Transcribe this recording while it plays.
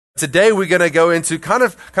today we're going to go into kind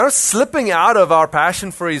of slipping out of our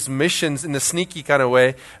passion for his missions in a sneaky kind of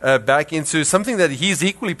way, back into something that he's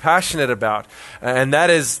equally passionate about, and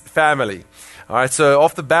that is family. All right, so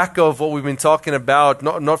off the back of what we've been talking about,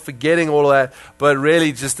 not forgetting all of that, but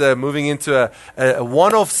really just moving into a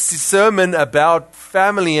one-off sermon about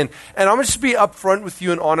family. And I'm going to just be upfront with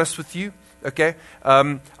you and honest with you, okay?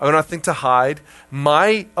 I've got nothing to hide.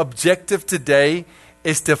 My objective today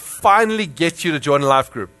is to finally get you to join a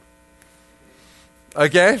life group.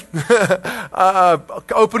 Okay?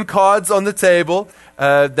 Open cards on the table.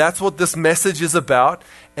 That's what this message is about.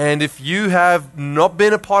 And if you have not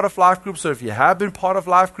been a part of life groups, or if you have been part of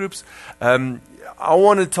life groups, I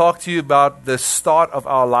want to talk to you about the start of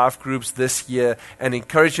our life groups this year and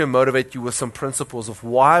encourage you and motivate you with some principles of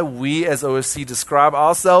why we as OSC describe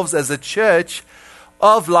ourselves as a church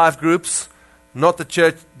of life groups, not the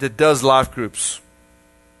church that does life groups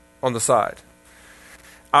on the side.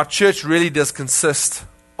 Our church really does consist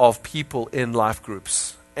of people in life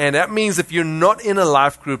groups. And that means if you're not in a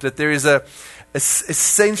life group, that there is a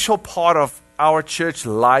essential part of our church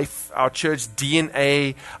life, our church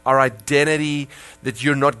DNA, our identity that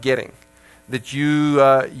you're not getting, that you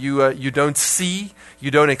don't see, you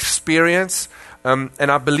don't experience, and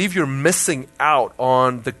I believe you're missing out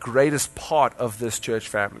on the greatest part of this church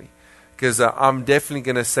family. Because I'm definitely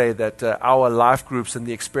going to say that our life groups and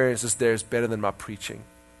the experiences there is better than my preaching.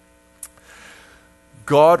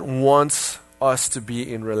 God wants us to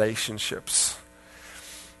be in relationships.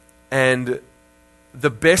 And the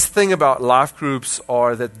best thing about life groups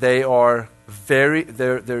are that they are they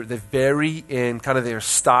vary in kind of their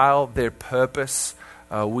style, their purpose.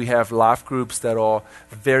 We have life groups that are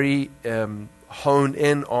very honed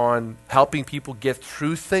in on helping people get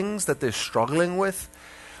through things that they're struggling with.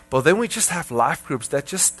 But then we just have life groups that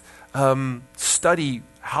just study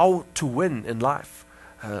how to win in life.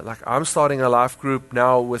 Like I'm starting a life group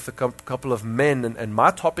now with a couple of men, and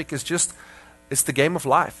my topic is it's the game of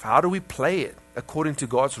life. How do we play it according to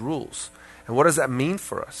God's rules? And what does that mean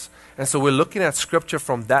for us? And so we're looking at Scripture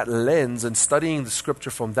from that lens and studying the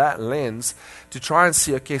Scripture from that lens to try and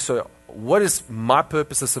see, okay, so what is my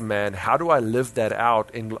purpose as a man? How do I live that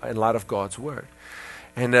out in light of God's Word?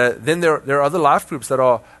 And then there are other life groups that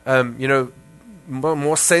are,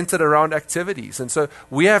 more centered around activities. And so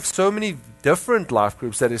we have so many different life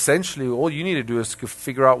groups that essentially all you need to do is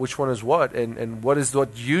figure out which one is what and what is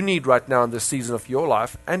what you need right now in this season of your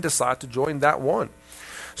life and decide to join that one.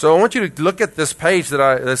 So I want you to look at this page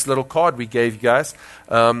this little card we gave you guys,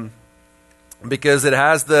 because it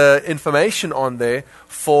has the information on there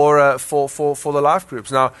for the life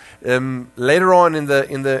groups. Now, later on in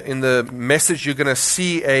the message, you're going to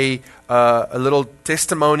see a little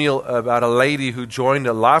testimonial about a lady who joined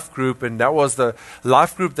a life group, and that was the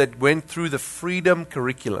life group that went through the Freedom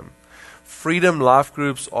curriculum. Freedom life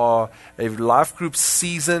groups are a life group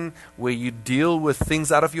season where you deal with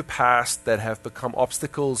things out of your past that have become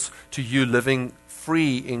obstacles to you living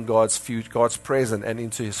free in God's present and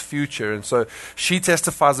into His future. And so she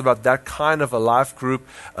testifies about that kind of a life group.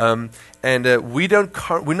 And we're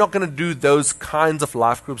not going to do those kinds of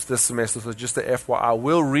life groups this semester. So just a FYI,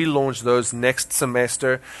 we'll relaunch those next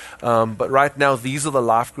semester. But right now, these are the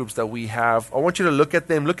life groups that we have. I want you to look at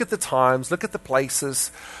them, look at the times, look at the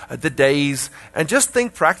places, the days, and just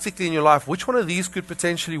think practically in your life, which one of these could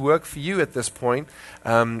potentially work for you at this point?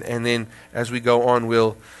 And then as we go on,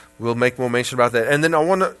 we'll make more mention about that. And then I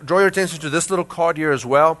want to draw your attention to this little card here as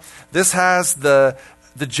well. This has the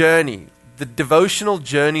journey, the devotional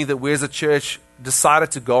journey that we as a church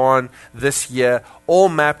decided to go on this year, all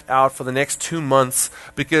mapped out for the next 2 months,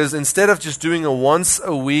 because instead of just doing a once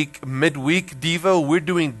a week, midweek Devo, we're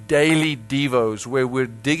doing daily Devos where we're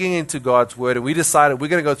digging into God's Word, and we decided we're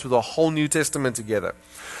going to go through the whole New Testament together.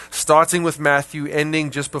 Starting with Matthew, ending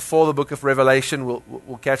just before the book of Revelation.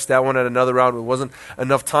 We'll catch that one at another round. There wasn't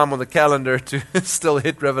enough time on the calendar to still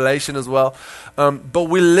hit Revelation as well. But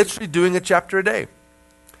we're literally doing a chapter a day.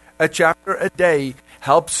 A chapter a day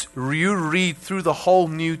helps you read through the whole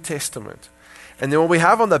New Testament. And then what we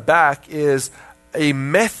have on the back is a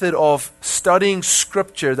method of studying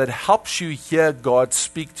Scripture that helps you hear God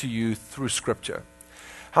speak to you through Scripture.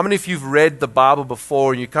 How many of you have read the Bible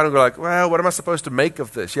before and you kind of go like, well, what am I supposed to make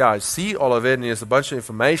of this? Yeah, I see all of it and there's a bunch of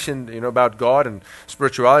information, about God and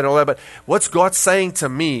spirituality and all that, but what's God saying to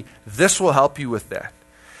me? This will help you with that.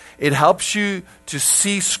 It helps you to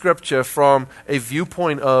see Scripture from a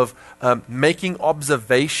viewpoint of making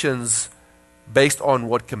observations based on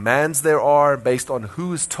what commands there are, based on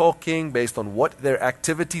who is talking, based on what their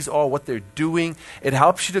activities are, what they're doing. It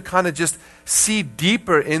helps you to kind of just see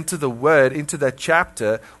deeper into the word, into that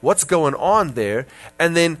chapter, what's going on there.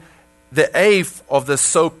 And then the A of the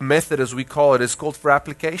SOAP method, as we call it, is called for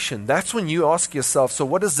application. That's when you ask yourself, so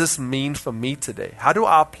what does this mean for me today? How do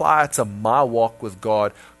I apply it to my walk with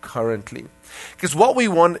God currently? Because what we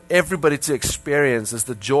want everybody to experience is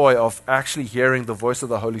the joy of actually hearing the voice of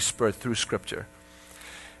the Holy Spirit through Scripture.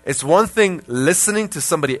 It's one thing listening to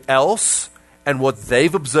somebody else and what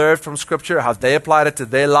they've observed from Scripture, how they applied it to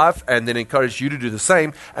their life, and then encourage you to do the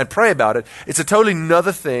same and pray about it. It's a totally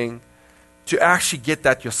another thing to actually get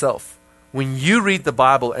that yourself. When you read the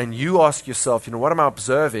Bible and you ask yourself, what am I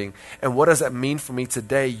observing and what does that mean for me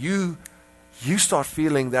today? You start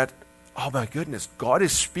feeling that, oh my goodness, God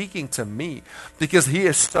is speaking to me because He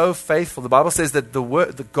is so faithful. The Bible says that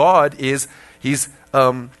the God is, He's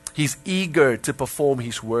eager to perform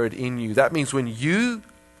His word in you. That means when you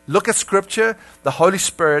look at Scripture, the Holy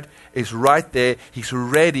Spirit is right there. He's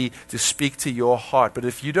ready to speak to your heart. But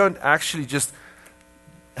if you don't actually just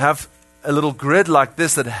have a little grid like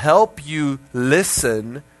this that help you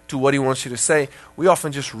listen to what He wants you to say, we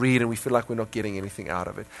often just read and we feel like we're not getting anything out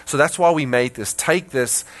of it. So that's why we made this. Take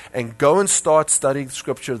this and go and start studying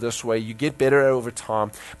Scripture this way. You get better over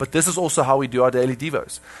time. But this is also how we do our daily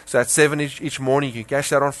devos. So at 7 each morning, you can catch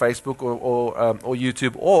that on Facebook or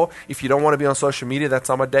YouTube. Or if you don't want to be on social media that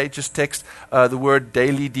time of day, just text the word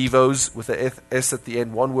daily devos with the S at the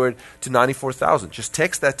end, one word, to 94,000. Just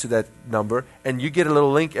text that to that number and you get a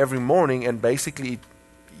little link every morning, and basically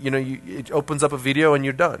it opens up a video and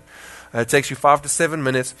you're done. It takes you 5 to 7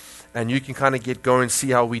 minutes, and you can kind of get going, see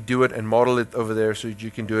how we do it, and model it over there so that you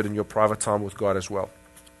can do it in your private time with God as well.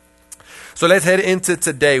 So let's head into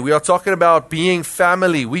today. We are talking about being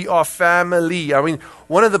family. We are family. I mean,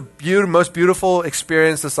 one of the most beautiful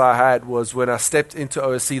experiences I had was when I stepped into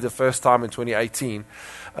OSC the first time in 2018.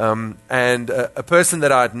 And a person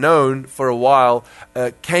that I'd known for a while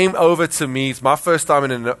came over to me. It's my first time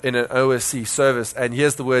in an OSC service, and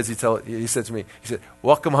here's the words he said to me. He said,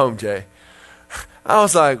 "Welcome home, Jay." I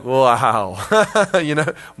was like, wow.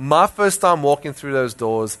 My first time walking through those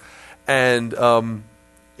doors, and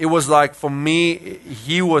it was like, for me,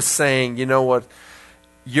 he was saying, you know what?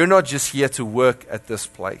 You're not just here to work at this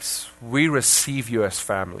place. We receive you as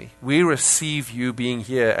family. We receive you being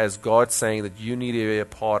here as God saying that you need to be a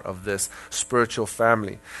part of this spiritual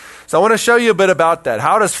family. So I want to show you a bit about that.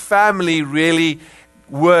 How does family really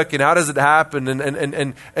work and how does it happen?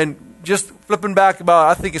 And just flipping back about,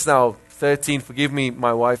 I think it's now 13, forgive me,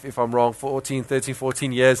 my wife, if I'm wrong,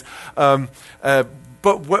 14 years. But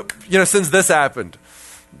since this happened,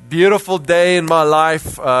 beautiful day in my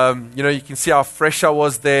life. You can see how fresh I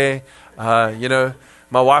was there.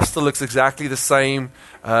 My wife still looks exactly the same.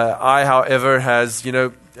 I, however,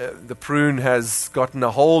 the prune has gotten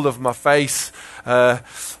a hold of my face. But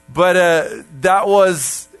that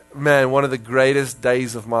was, one of the greatest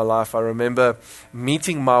days of my life. I remember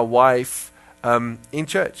meeting my wife in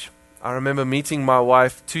church. I remember meeting my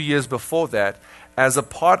wife 2 years before that as a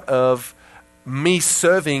part of me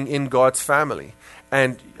serving in God's family.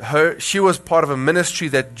 And she was part of a ministry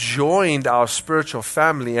that joined our spiritual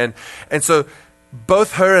family. And so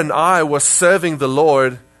both her and I were serving the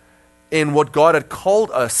Lord in what God had called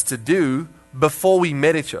us to do before we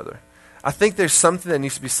met each other. I think there's something that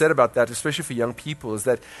needs to be said about that, especially for young people, is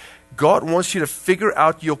that God wants you to figure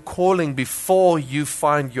out your calling before you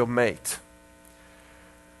find your mate.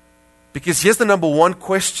 Because here's the number one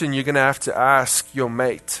question you're going to have to ask your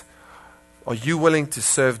mate. Are you willing to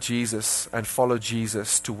serve Jesus and follow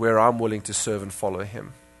Jesus to where I'm willing to serve and follow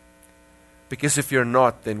Him? Because if you're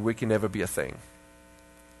not, then we can never be a thing.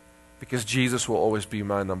 Because Jesus will always be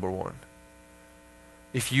my number one.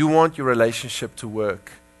 If you want your relationship to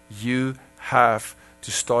work, you have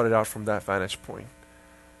to start it out from that vantage point.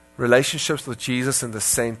 Relationships with Jesus in the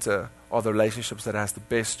center are the relationships that has the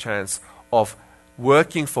best chance of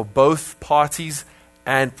working for both parties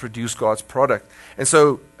and produce God's product. And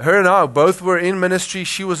so her and I both were in ministry.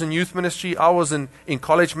 She was in youth ministry. I was in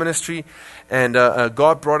college ministry. And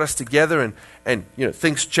God brought us together, and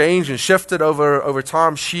things changed and shifted over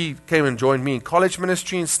time. She came and joined me in college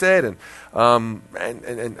ministry instead. And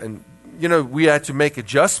we had to make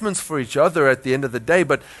adjustments for each other at the end of the day.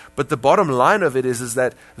 But the bottom line of it is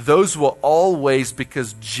that those were always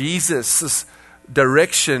because Jesus'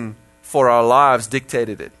 direction for our lives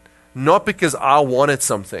dictated it. Not because I wanted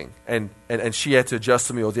something and she had to adjust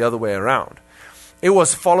to me, or the other way around. It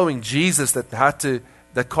was following Jesus that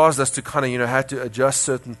caused us to kind of, had to adjust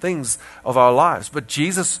certain things of our lives. But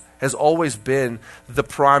Jesus has always been the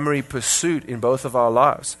primary pursuit in both of our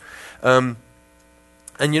lives. And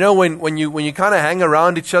when you kind of hang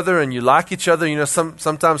around each other and you like each other,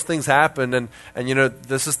 sometimes things happen, and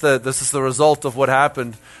this is the result of what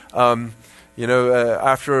happened.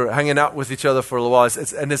 After hanging out with each other for a little while,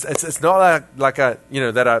 it's not like that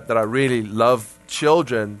I really love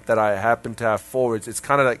children that I happen to have forwards. It's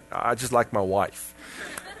kind of like I just like my wife.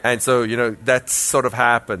 And so, that sort of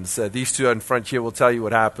happens. These two in front here will tell you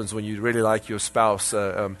what happens when you really like your spouse,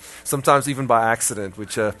 sometimes even by accident,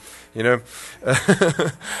 which,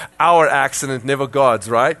 our accident, never God's,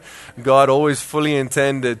 right? God always fully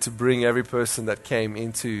intended to bring every person that came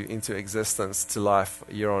into existence to life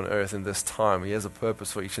here on earth in this time. He has a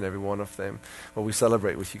purpose for each and every one of them. Well, we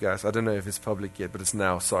celebrate with you guys. I don't know if it's public yet, but it's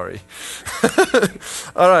now, sorry.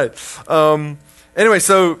 All right. Anyway,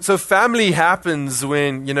 so family happens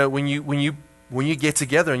when you get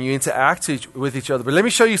together and you interact with each other. But let me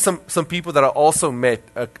show you some people that I also met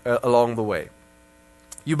along the way.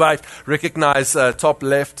 You might recognize top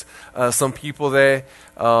left some people there,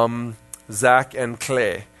 Zach and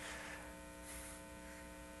Claire.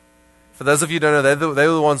 For those of you who don't know, they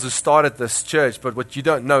were the ones who started this church. But what you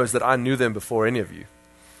don't know is that I knew them before any of you.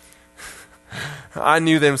 I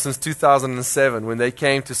knew them since 2007 when they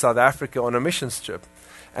came to South Africa on a missions trip.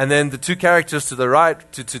 And then the two characters to the right,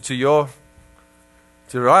 to your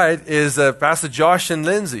right, is Pastor Josh and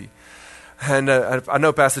Lindsay. And I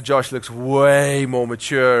know Pastor Josh looks way more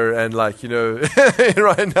mature and right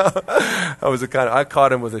now, I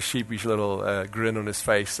caught him with a sheepish little grin on his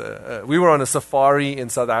face. We were on a safari in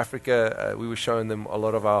South Africa. We were showing them a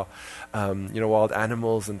lot of our, wild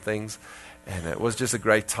animals and things. And it was just a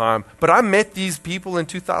great time. But I met these people in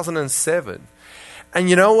 2007. And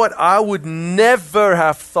you know what? I would never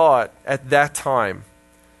have thought at that time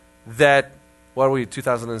that,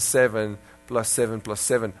 2007 plus 7 plus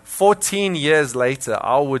 7. 14 years later,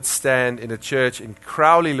 I would stand in a church in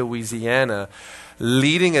Crowley, Louisiana,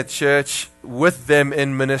 leading a church with them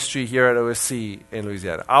in ministry here at OSC in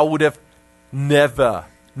Louisiana. I would have never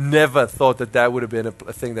thought that would have been a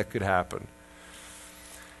thing that could happen.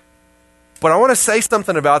 But I want to say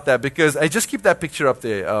something about that because I just keep that picture up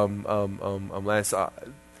there, Lance.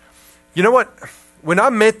 You know what? When I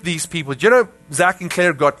met these people, Zach and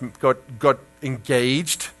Claire got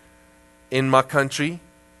engaged in my country.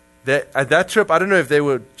 At that trip, I don't know if they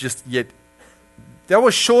were just yet. That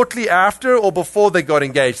was shortly after or before they got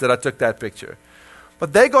engaged that I took that picture.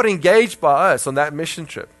 But they got engaged by us on that mission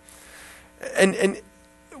trip, and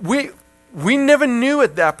we never knew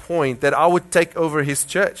at that point that I would take over his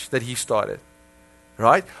church that he started,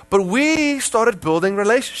 right? But we started building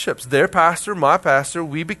relationships. Their pastor, my pastor,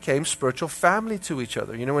 we became spiritual family to each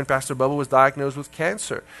other. When Pastor Bubba was diagnosed with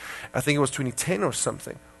cancer, I think it was 2010 or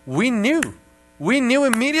something, we knew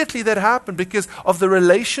immediately that happened because of the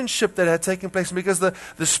relationship that had taken place and because the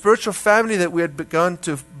spiritual family that we had begun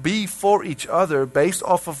to be for each other based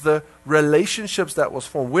off of the relationships that was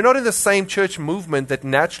formed. We're not in the same church movement that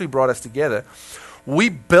naturally brought us together. We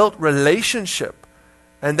built relationship,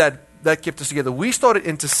 and that kept us together. We started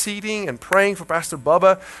interceding and praying for Pastor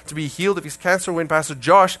Bubba to be healed of his cancer when Pastor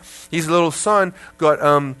Josh, his little son,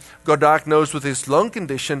 got diagnosed with his lung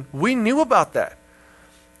condition. We knew about that.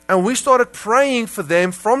 And we started praying for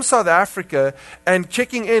them from South Africa and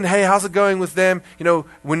checking in, hey, how's it going with them?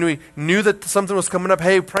 When we knew that something was coming up,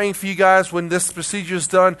 hey, praying for you guys when this procedure is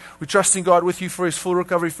done. We're trusting God with you for his full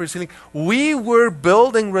recovery, for his healing. We were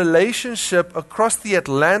building relationship across the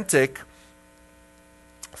Atlantic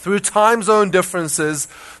through time zone differences,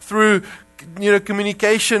 through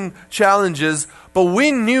communication challenges, but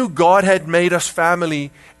we knew God had made us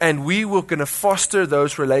family and we were going to foster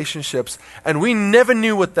those relationships, and we never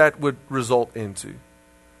knew what that would result into.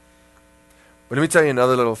 But let me tell you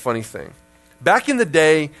another little funny thing. Back in the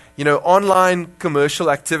day, online commercial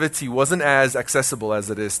activity wasn't as accessible as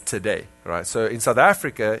it is today, right? So in South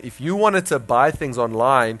Africa, if you wanted to buy things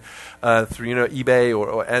online through, eBay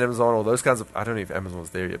or Amazon or those kinds of, I don't know if Amazon was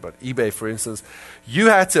there yet, but eBay, for instance, you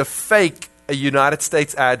had to fake a United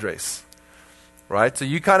States address, right? So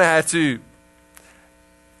you kind of had to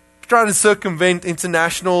try to circumvent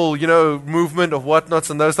international, movement of whatnots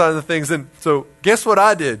and those kinds of things. And so guess what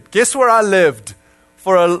I did? Guess where I lived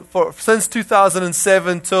for since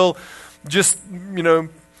 2007 till just,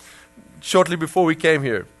 shortly before we came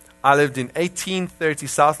here. I lived in 1830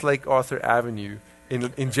 South Lake Arthur Avenue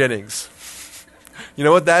in Jennings. You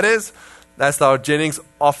know what that is? That's our Jennings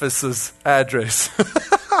office's address.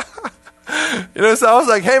 So I was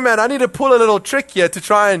like, hey man, I need to pull a little trick here to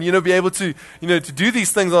try and, be able to, to do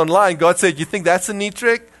these things online. God said, you think that's a neat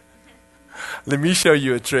trick? Let me show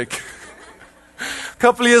you a trick.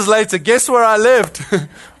 couple of years later, guess where I lived?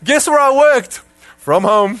 Guess where I worked? From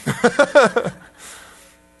home.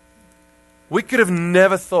 We could have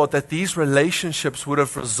never thought that these relationships would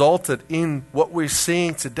have resulted in what we're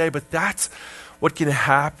seeing today, but that's what can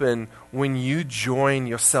happen when you join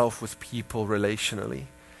yourself with people relationally.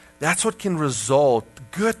 That's what can result.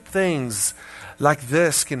 Good things like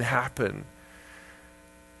this can happen.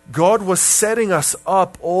 God was setting us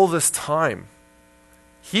up all this time.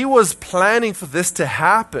 He was planning for this to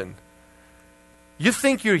happen. You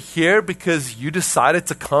think you're here because you decided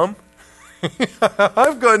to come?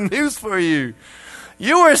 I've got news for you.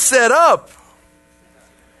 You were set up.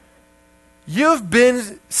 You've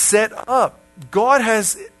been set up. God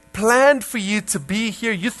has planned for you to be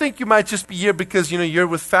here. You think you might just be here because, you're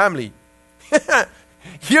with family.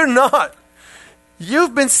 You're not.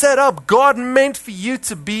 You've been set up. God meant for you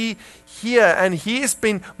to be here, and He has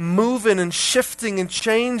been moving and shifting and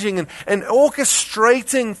changing and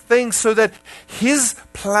orchestrating things so that His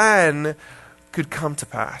plan could come to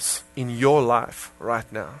pass in your life right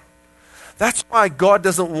now. That's why God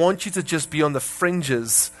doesn't want you to just be on the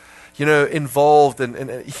fringes, involved,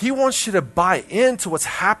 and He wants you to buy into what's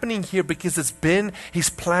happening here because it's been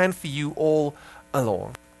His plan for you all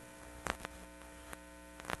along.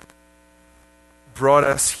 Brought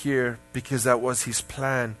us here because that was His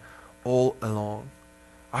plan all along.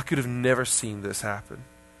 I could have never seen this happen.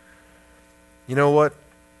 You know what?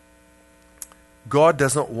 God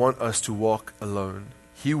doesn't want us to walk alone.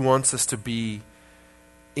 He wants us to be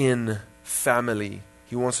in family.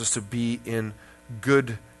 He wants us to be in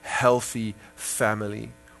good, healthy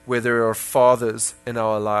family, where there are fathers in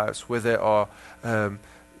our lives, where there are,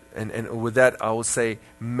 and with that I would say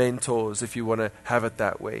mentors, if you want to have it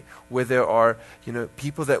that way, where there are,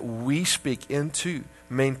 people that we speak into,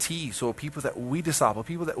 mentees, or people that we disciple,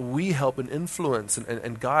 people that we help and influence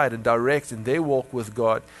and guide and direct in their walk with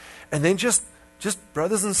God. And then just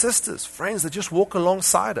brothers and sisters, friends that just walk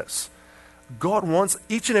alongside us. God wants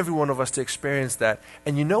each and every one of us to experience that.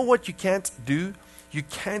 And you know what you can't do? You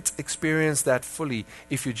can't experience that fully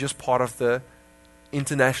if you're just part of the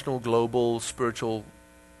international, global, spiritual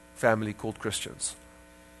family called Christians.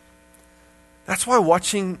 That's why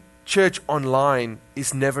watching church online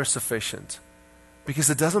is never sufficient, because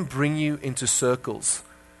it doesn't bring you into circles.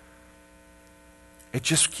 It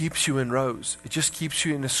just keeps you in rows. It just keeps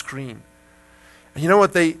you in a screen. And you know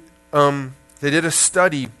what? They did a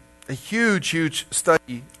study, a huge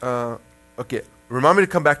study. Okay, remind me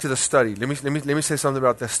to come back to the study. Let me say something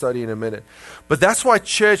about that study in a minute. But that's why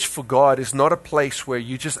Church for God is not a place where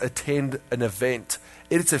you just attend an event.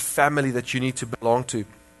 It's a family that you need to belong to.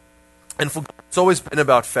 And for God, it's always been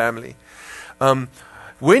about family.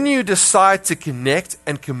 When you decide to connect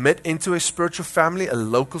and commit into a spiritual family, a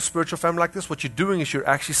local spiritual family like this, what you're doing is you're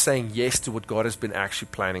actually saying yes to what God has been actually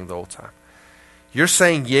planning the whole time. You're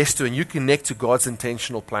saying yes to, and you connect to God's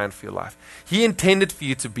intentional plan for your life. He intended for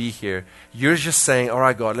you to be here. You're just saying, all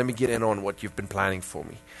right, God, let me get in on what you've been planning for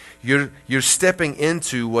me. You're stepping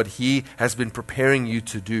into what He has been preparing you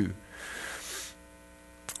to do.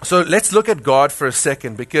 So let's look at God for a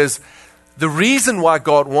second, because the reason why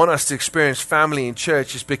God wants us to experience family in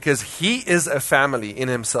church is because He is a family in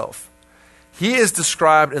Himself. He is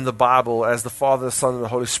described in the Bible as the Father, the Son, and the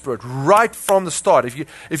Holy Spirit right from the start.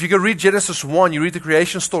 If you go read Genesis 1, you read the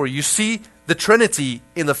creation story, you see the Trinity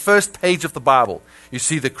in the first page of the Bible. You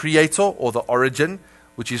see the Creator, or the origin,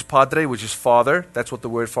 which is Padre, which is Father. That's what the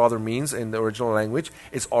word Father means in the original language.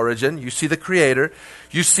 It's origin. You see the Creator.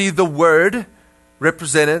 You see the Word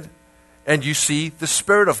represented, and you see the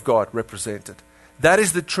Spirit of God represented. That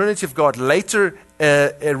is the Trinity of God, later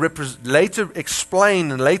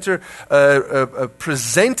explained and later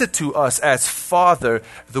presented to us as Father,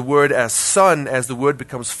 the Word as Son, as the Word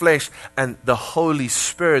becomes flesh, and the Holy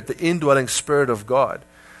Spirit, the indwelling Spirit of God.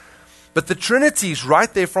 But the Trinity is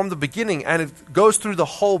right there from the beginning, and it goes through the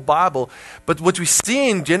whole Bible. But what we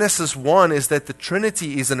see in Genesis 1 is that the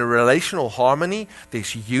Trinity is in a relational harmony.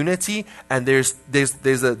 There's unity, and there's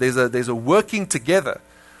a working together.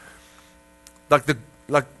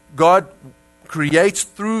 Like God creates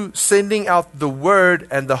through sending out the Word,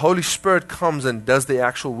 and the Holy Spirit comes and does the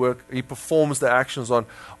actual work. He performs the actions on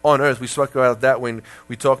earth. We spoke about that when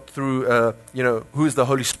we talked through, who is the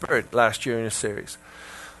Holy Spirit last year in a series.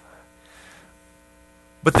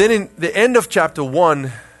 But then in the end of chapter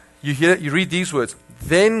 1, you read these words.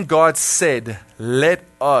 Then God said, let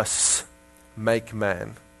us make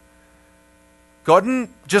man. God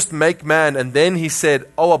didn't just make man and then He said,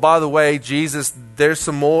 oh, by the way, Jesus, there's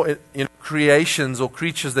some more creations or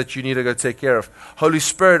creatures that you need to go take care of. Holy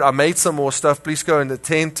Spirit, I made some more stuff. Please go and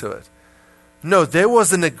attend to it. No, there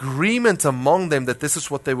was an agreement among them that this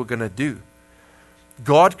is what they were going to do.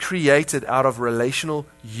 God created out of relational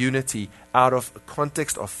unity, out of a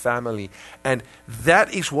context of family. And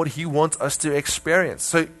that is what He wants us to experience.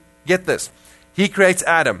 So get this. He creates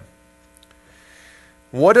Adam.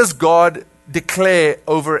 What does God declare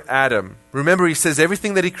over Adam? Remember, He says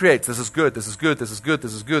everything that He creates, this is good, this is good, this is good,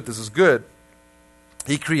 this is good, this is good.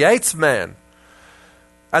 He creates man.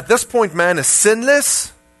 At this point, man is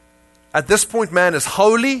sinless. At this point, man is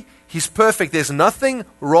holy. He's perfect. There's nothing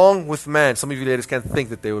wrong with man. Some of you ladies can't think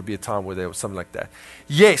that there would be a time where there was something like that.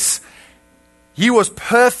 Yes, he was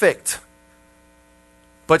perfect.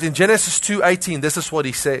 But in Genesis 2:18, this is what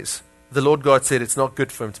He says. The Lord God said it's not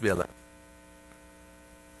good for him to be alone.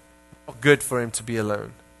 Not good for him to be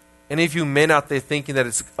alone. Any of you men out there thinking that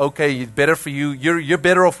it's okay, it's better for you, you're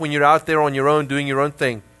better off when you're out there on your own doing your own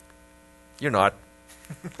thing. You're not.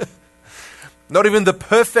 Not even the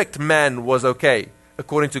perfect man was okay,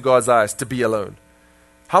 according to God's eyes, to be alone.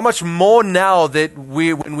 How much more now that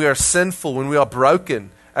when we are sinful, when we are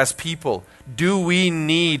broken as people, do we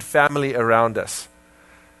need family around us?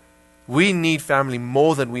 We need family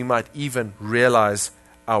more than we might even realize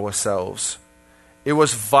ourselves. It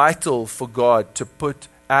was vital for God to put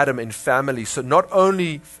Adam in family, so not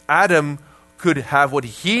only Adam could have what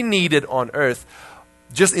he needed on earth,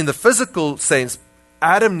 just in the physical sense,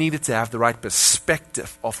 Adam needed to have the right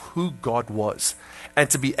perspective of who God was. And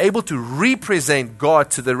to be able to represent God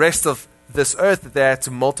to the rest of this earth that they had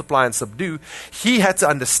to multiply and subdue, he had to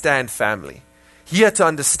understand family. He had to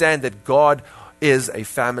understand that God is a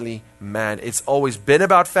family man. It's always been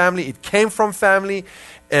about family. It came from family.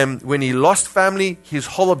 And when he lost family, his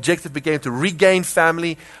whole objective became to regain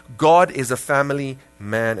family. God is a family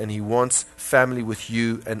man, and He wants family with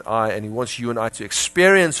you and I, and He wants you and I to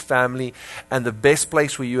experience family. And the best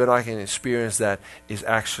place where you and I can experience that is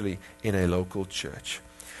actually in a local church.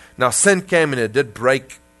 Now, sin came and it did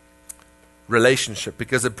break relationship,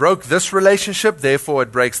 because it broke this relationship, therefore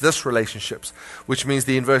it breaks this relationships, which means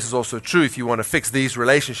the inverse is also true. If you want to fix these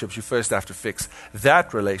relationships, you first have to fix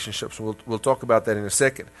that relationships. We'll talk about that in a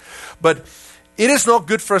second. But it is not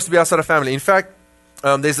good for us to be outside of family. In fact,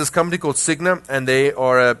 there's this company called Cigna, and they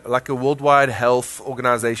are like a worldwide health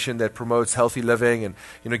organization that promotes healthy living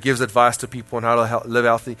and gives advice to people on how to live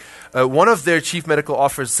healthy. One of their chief medical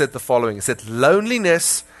officers said the following. He said,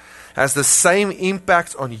 loneliness has the same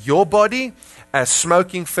impact on your body as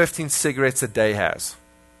smoking 15 cigarettes a day has.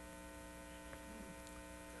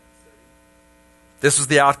 This was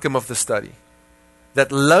the outcome of the study.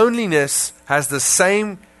 That loneliness has the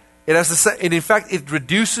same, in fact, it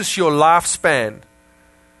reduces your lifespan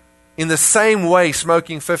in the same way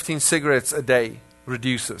smoking 15 cigarettes a day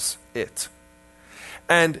reduces it.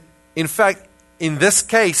 And in fact, in this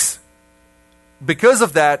case, because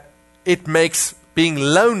of that, it makes being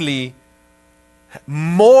lonely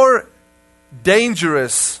more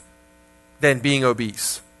dangerous than being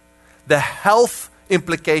obese. The health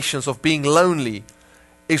implications of being lonely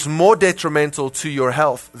is more detrimental to your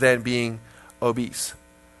health than being obese.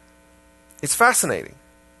 It's fascinating.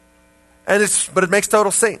 But it makes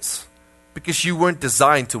total sense, because you weren't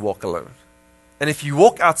designed to walk alone. And if you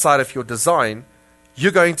walk outside of your design,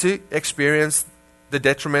 you're going to experience the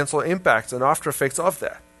detrimental impacts and after effects of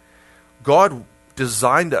that. God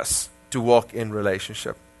designed us to walk in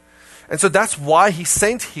relationship. And so that's why He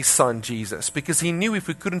sent His Son Jesus, because He knew if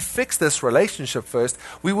we couldn't fix this relationship first,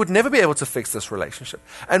 we would never be able to fix this relationship.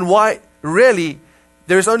 And why, really,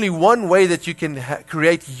 there's only one way that you can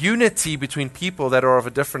create unity between people that are of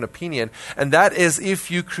a different opinion, and that is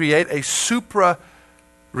if you create a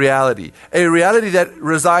reality, a reality that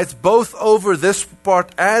resides both over this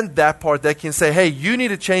part and that part, that can say, hey, you need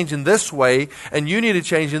to change in this way, and you need to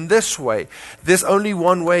change in this way. There's only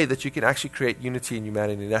one way that you can actually create unity in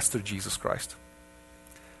humanity, and that's through Jesus Christ.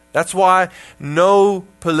 That's why no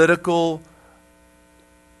political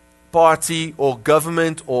party or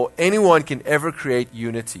government or anyone can ever create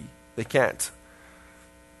unity. They can't.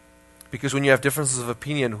 Because when you have differences of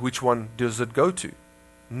opinion, which one does it go to?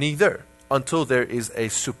 Neither. Until there is a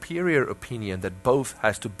superior opinion that both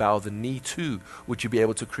has to bow the knee to, would you be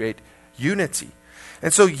able to create unity.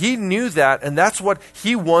 And so He knew that, and that's what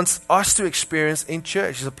He wants us to experience in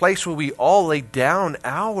church. It's a place where we all lay down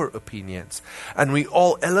our opinions, and we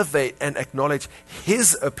all elevate and acknowledge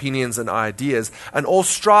His opinions and ideas, and all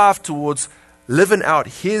strive towards living out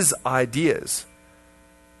His ideas.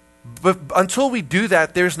 But until we do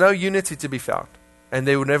that, there's no unity to be found, and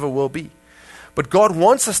there never will be. But God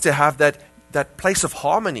wants us to have that place of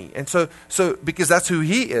harmony. And so because that's who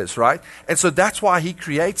He is, right? And so that's why He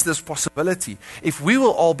creates this possibility. If we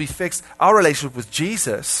will all be fixed, our relationship with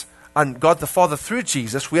Jesus, and God the Father through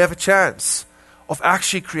Jesus, we have a chance of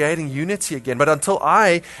actually creating unity again. But until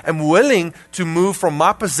I am willing to move from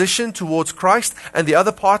my position towards Christ and the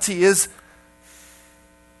other party is,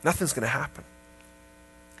 nothing's going to happen.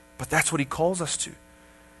 But that's what He calls us to.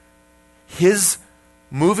 His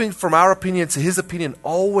moving from our opinion to His opinion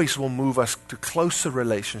always will move us to closer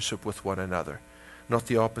relationship with one another, not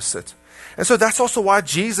the opposite. And so that's also why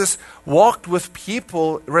Jesus walked with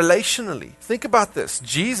people relationally. Think about this.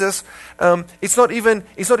 Jesus, it's not even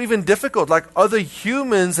difficult. Like other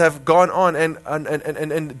humans have gone on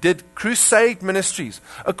and did crusade ministries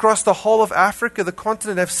across the whole of Africa, the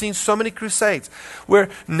continent. Have seen so many crusades where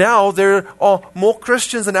now there are more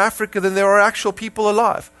Christians in Africa than there are actual people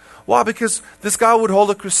alive. Why? Because this guy would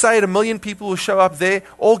hold a crusade, 1 million people will show up there,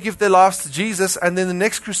 all give their lives to Jesus, and then the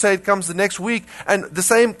next crusade comes the next week, and the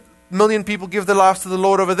same 1 million people give their lives to the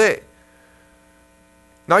Lord over there.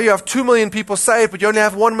 Now you have 2 million people saved, but you only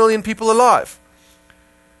have 1 million people alive.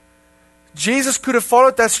 Jesus could have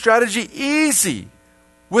followed that strategy easy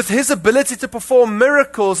with His ability to perform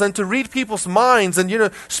miracles and to read people's minds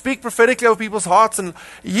and, speak prophetically over people's hearts. And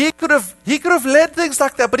He could have led things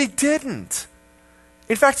like that, but He didn't.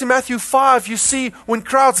 In fact, in Matthew 5, you see when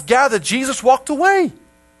crowds gathered, Jesus walked away.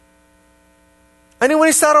 And then when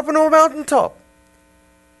He sat up on a mountaintop,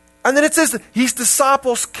 and then it says that His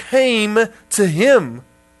disciples came to Him,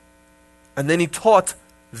 and then He taught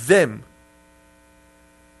them.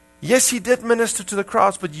 Yes, He did minister to the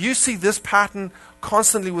crowds, but you see this pattern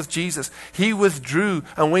constantly with Jesus. He withdrew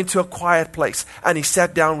and went to a quiet place, and He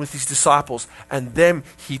sat down with His disciples, and them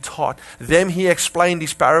He taught. Them He explained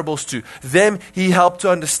His parables to. Them He helped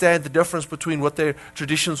to understand the difference between what their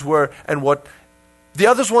traditions were and what the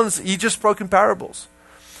other ones He just spoke in parables.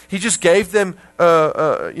 He just gave them,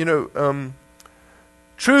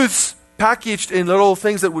 truths packaged in little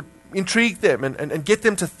things that would intrigue them and get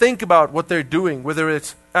them to think about what they're doing, whether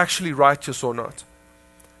it's actually righteous or not.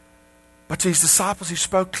 But to His disciples, He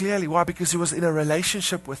spoke clearly. Why? Because He was in a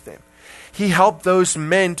relationship with them. He helped those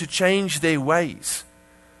men to change their ways.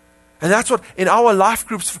 And that's what, in our life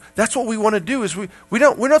groups, that's what we want to do. Is we're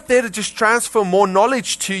not there to just transfer more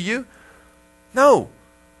knowledge to you. No.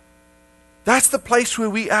 That's the place where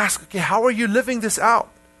we ask, okay, how are you living this out?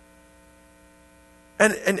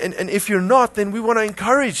 And if you're not, then we want to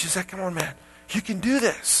encourage you. Say, come on, man, you can do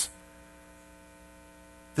this.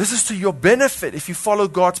 This is to your benefit if you follow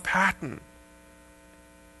God's pattern.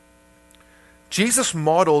 Jesus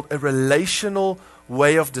modeled a relational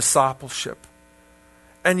way of discipleship.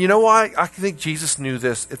 And you know why? I think Jesus knew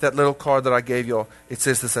this. At that little card that I gave you, it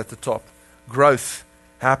says this at the top. Growth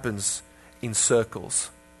happens in circles,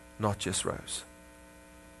 not just rows.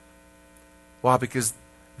 Why? Because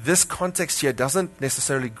this context here doesn't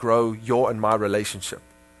necessarily grow your and my relationship.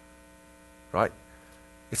 Right?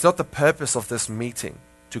 It's not the purpose of this meeting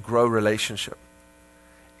to grow relationship.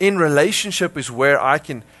 In relationship is where I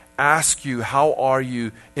can ask you, how are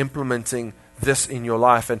you implementing this in your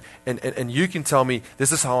life? And you can tell me,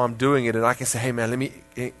 this is how I'm doing it. And I can say, hey man,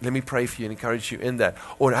 let me pray for you and encourage you in that.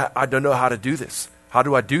 Or I don't know how to do this. How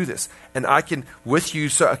do I do this? And I can, with you,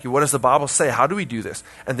 say, okay, what does the Bible say? How do we do this?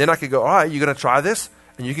 And then I could go, all right, you're going to try this?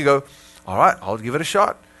 And you can go, all right, I'll give it a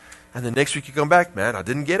shot. And the next week you come back, man, I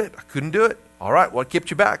didn't get it. I couldn't do it. All right, what kept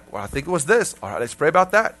you back? Well, I think it was this. All right, let's pray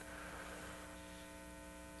about that.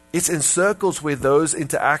 It's in circles where those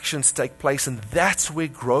interactions take place, and that's where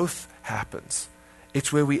growth happens.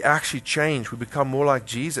 It's where we actually change. We become more like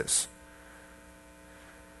Jesus.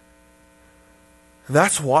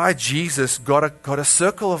 That's why Jesus got a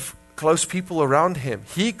circle of close people around Him.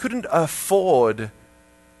 He couldn't afford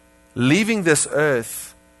leaving this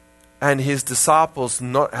earth and His disciples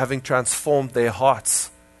not having transformed their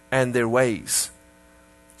hearts and their ways.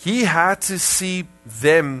 He had to see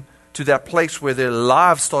them to that place where their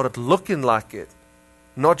lives started looking like it,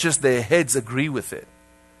 not just their heads agree with it.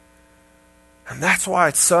 And that's why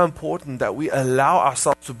it's so important that we allow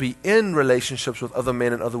ourselves to be in relationships with other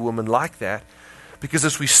men and other women like that. Because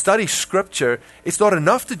as we study Scripture, it's not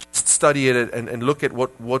enough to just study it and look at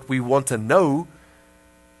what we want to know.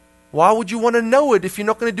 Why would you want to know it if you're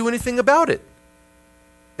not going to do anything about it?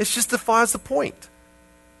 It just defies the point.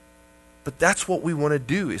 But that's what we want to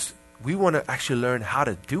do, is we want to actually learn how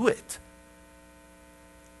to do it.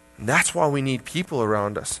 And that's why we need people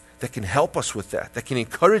around us that can help us with that can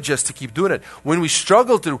encourage us to keep doing it. When we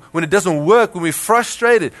struggle when it doesn't work, when we're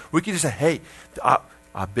frustrated, we can just say, hey,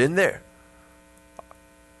 I've been there.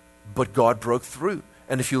 But God broke through.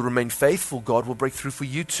 And if you'll remain faithful, God will break through for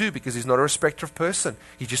you too, because He's not a respecter of person.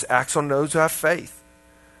 He just acts on those who have faith,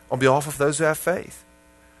 on behalf of those who have faith.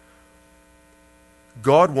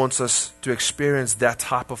 God wants us to experience that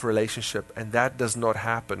type of relationship, and that does not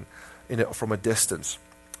happen from a distance,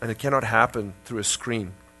 and it cannot happen through a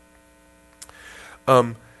screen.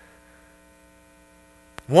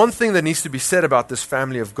 One thing that needs to be said about this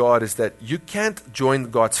family of God is that you can't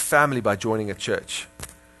join God's family by joining a church.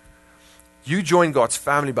 You join God's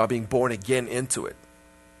family by being born again into it.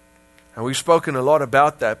 And we've spoken a lot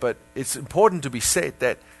about that, but it's important to be said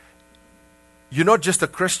that you're not just a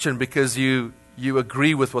Christian because you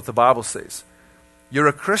agree with what the Bible says. You're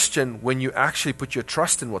a Christian when you actually put your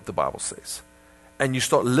trust in what the Bible says. And you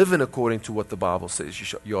start living according to what the Bible says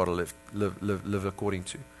you ought to live according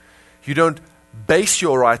to. You don't base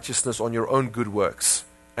your righteousness on your own good works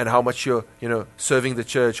and how much you're serving the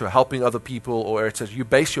church or helping other people or etc. You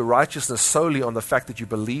base your righteousness solely on the fact that you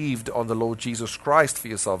believed on the Lord Jesus Christ for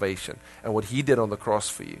your salvation and what He did on the cross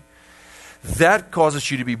for you. That causes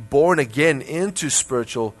you to be born again into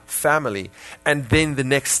spiritual family. And then the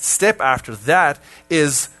next step after that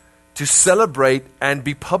is to celebrate and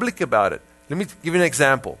be public about it. Let me give you an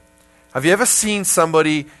example. Have you ever seen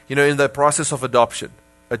somebody, in the process of adopting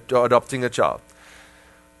a child?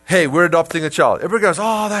 Hey, we're adopting a child. Everybody goes,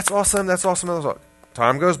 oh, that's awesome, that's awesome, that's awesome.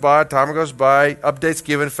 Time goes by, updates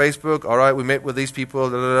given, Facebook, all right, we met with these people,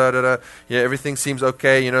 yeah, everything seems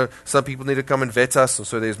okay, some people need to come and vet us,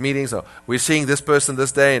 so there's meetings, we're seeing this person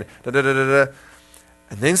this day, and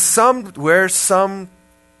And then somewhere, some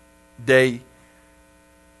day,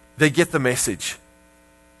 they get the message.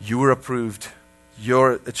 You were approved.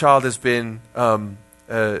 Your child has been,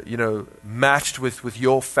 matched with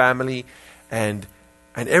your family, and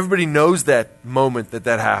everybody knows that moment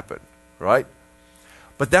that happened, right?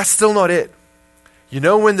 But that's still not it.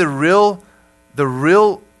 When the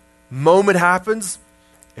real moment happens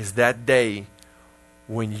is that day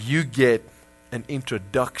when you get an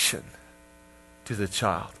introduction to the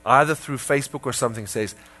child, either through Facebook or something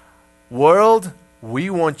says, world, we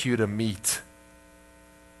want you to meet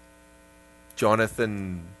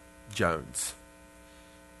Jonathan Jones.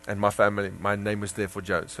 And my family, my name is there for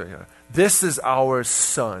Jones. So, this is our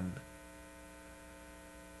son.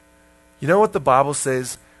 You know what the Bible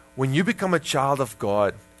says? When you become a child of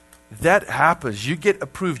God, that happens. You get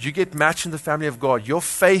approved. You get matched in the family of God. Your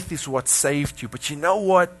faith is what saved you. But you know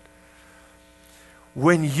what?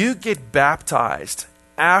 When you get baptized,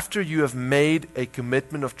 after you have made a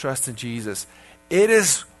commitment of trust in Jesus, it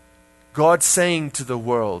is God saying to the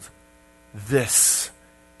world, this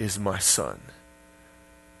is my son.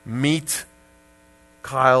 Meet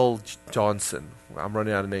Kyle Johnson. I'm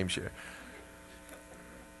running out of names here.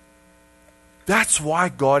 That's why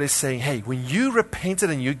God is saying, hey, when you repented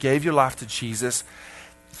and you gave your life to Jesus,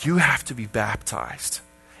 you have to be baptized.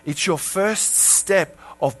 It's your first step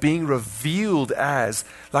of being revealed as,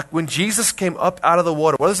 like when Jesus came up out of the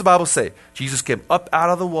water. What does the Bible say? Jesus came up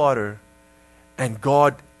out of the water, and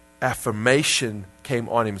God, affirmation came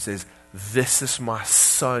on him and says, this is my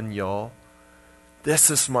son, y'all.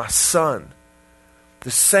 This is my son.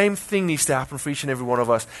 The same thing needs to happen for each and every one of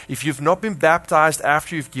us. If you've not been baptized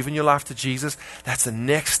after you've given your life to Jesus, that's the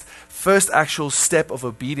next, first actual step of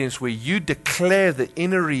obedience where you declare the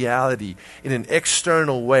inner reality in an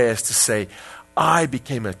external way as to say, I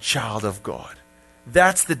became a child of God.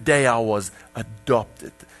 That's the day I was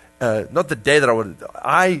adopted. Not the day that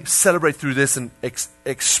I celebrate through this and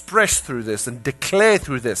express through this and declare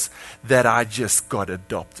through this that I just got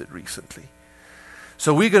adopted recently.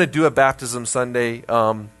 So we're going to do a baptism Sunday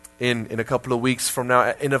in a couple of weeks from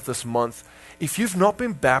now, end of this month. If you've not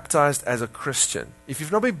been baptized as a Christian, if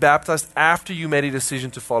you've not been baptized after you made a decision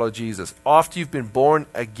to follow Jesus, after you've been born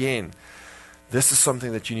again, this is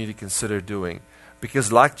something that you need to consider doing.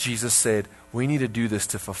 Because like Jesus said, we need to do this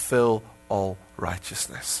to fulfill all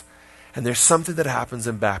righteousness. And there's something that happens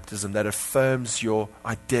in baptism that affirms your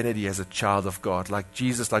identity as a child of God. Like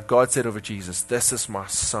God said over Jesus, this is my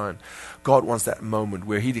son. God wants that moment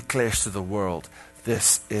where he declares to the world,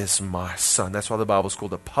 this is my son. That's why the Bible is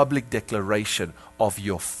called a public declaration of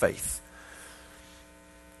your faith.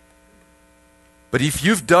 But if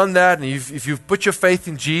you've done that, and if you've put your faith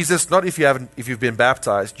in Jesus, not if you've been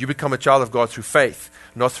baptized, you become a child of God through faith,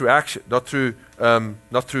 not through action, not through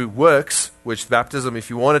works. Which baptism, if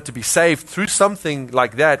you wanted to be saved through something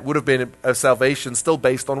like that, would have been a salvation still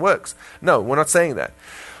based on works. No, we're not saying that.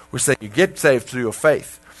 We're saying you get saved through your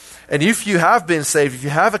faith. And if you have been saved, if you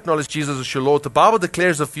have acknowledged Jesus as your Lord, the Bible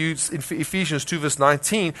declares of you in Ephesians 2 verse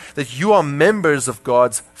 19 that you are members of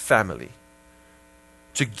God's family.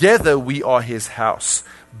 Together we are his house,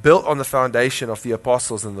 built on the foundation of the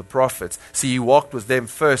apostles and the prophets. See, he walked with them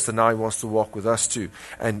first, and now he wants to walk with us too.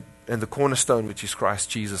 And the cornerstone, which is Christ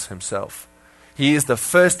Jesus himself. He is the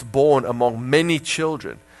firstborn among many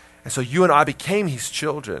children. And so you and I became his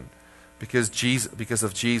children because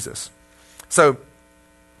of Jesus. So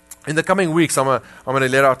in the coming weeks, I'm going to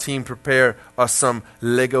let our team prepare us some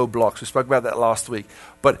Lego blocks. We spoke about that last week.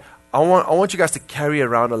 But I want you guys to carry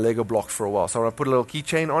around a Lego block for a while. So I'm going to put a little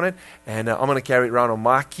keychain on it, and I'm going to carry it around on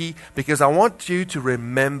my key because I want you to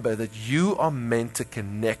remember that you are meant to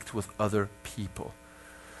connect with other people.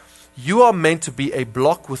 You are meant to be a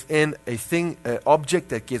block within a thing, an object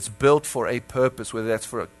that gets built for a purpose, whether that's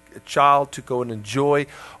for a child to go and enjoy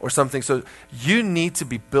or something. So you need to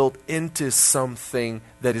be built into something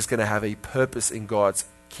that is going to have a purpose in God's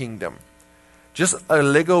kingdom. Just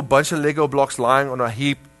a bunch of Lego blocks lying on a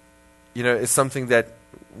heap, is something that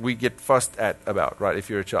we get fussed at about, right? If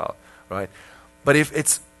you're a child, right? But if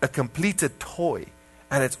it's a completed toy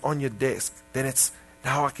and it's on your desk, then it's,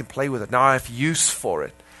 now I can play with it. Now I have use for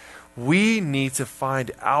it. We need to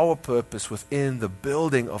find our purpose within the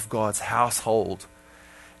building of God's household.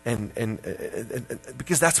 And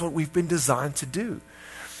because that's what we've been designed to do.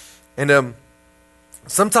 And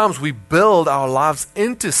sometimes we build our lives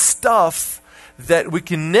into stuff that we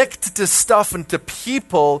connect to stuff and to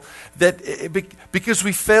people that because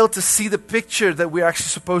we fail to see the picture that we're actually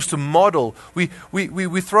supposed to model. We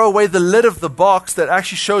throw away the lid of the box that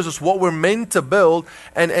actually shows us what we're meant to build,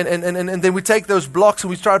 and then we take those blocks and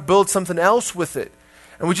we try to build something else with it.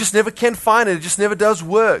 And we just never can find it. It just never does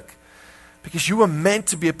work. Because you are meant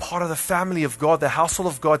to be a part of the family of God, the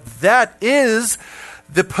household of God. That is,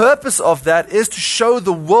 the purpose of that is to show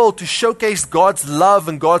the world, to showcase God's love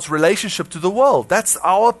and God's relationship to the world. That's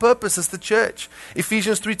our purpose as the church.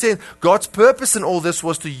 Ephesians 3:10, God's purpose in all this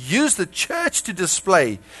was to use the church to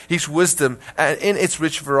display his wisdom and in its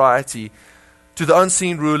rich variety to the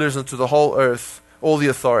unseen rulers and to the whole earth, all the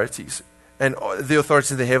authorities, and the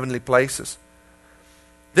authorities in the heavenly places.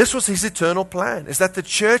 This was his eternal plan, is that the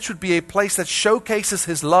church would be a place that showcases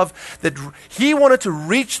his love, that he wanted to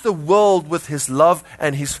reach the world with his love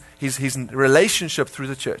and his relationship through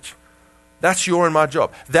the church. That's your and my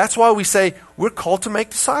job. That's why we say we're called to make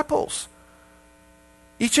disciples.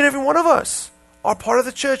 Each and every one of us are part of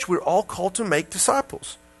the church. We're all called to make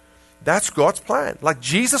disciples. That's God's plan. Like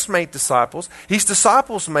Jesus made disciples, his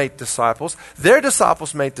disciples made disciples, their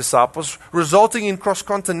disciples made disciples, resulting in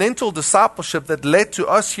cross-continental discipleship that led to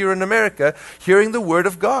us here in America hearing the word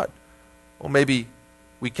of God. Or maybe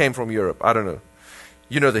we came from Europe. I don't know.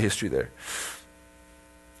 You know the history there.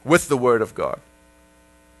 With the word of God.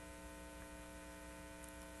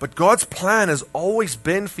 But God's plan has always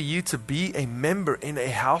been for you to be a member in a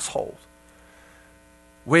household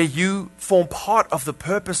where you form part of the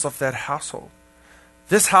purpose of that household.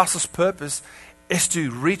 This house's purpose is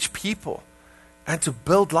to reach people and to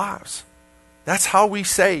build lives. That's how we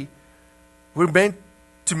say we're meant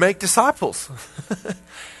to make disciples.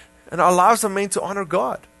 And our lives are meant to honor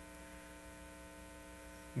God.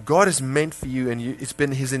 God is meant for you, and it's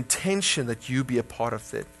been his intention that you be a part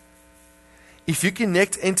of it. If you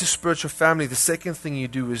connect into spiritual family, the second thing you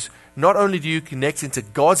do is not only do you connect into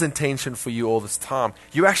God's intention for you all this time,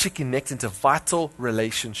 you actually connect into vital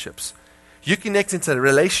relationships. You connect into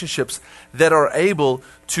relationships that are able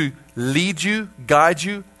to lead you, guide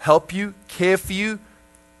you, help you, care for you.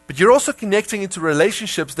 But you're also connecting into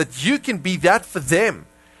relationships that you can be that for them.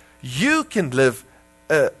 You can live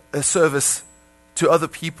a service to other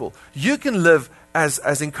people. You can live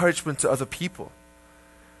as encouragement to other people.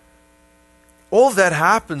 All that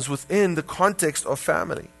happens within the context of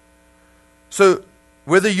family. So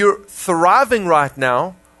whether you're thriving right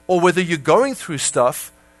now or whether you're going through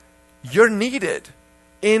stuff, you're needed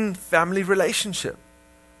in family relationship.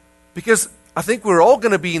 Because I think we're all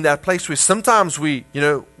going to be in that place where sometimes we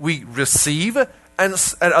receive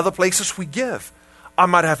and at other places we give. I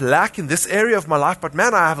might have lack in this area of my life, but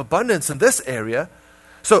man, I have abundance in this area.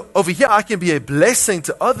 So over here, I can be a blessing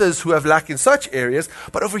to others who have lack in such areas,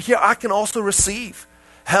 but over here, I can also receive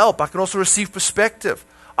help. I can also receive perspective.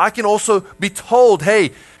 I can also be told,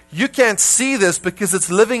 hey, you can't see this because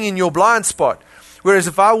it's living in your blind spot. Whereas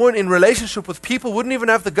if I weren't in relationship with people, wouldn't even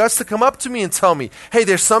have the guts to come up to me and tell me, hey,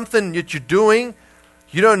 there's something that you're doing.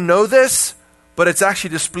 You don't know this, but it's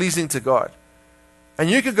actually displeasing to God. And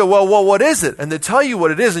you could go, well, what is it? And they tell you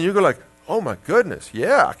what it is, and you go like, oh my goodness,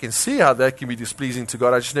 yeah, I can see how that can be displeasing to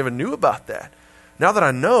God. I just never knew about that. Now that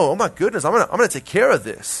I know, oh my goodness, I'm gonna take care of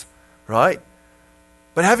this, right?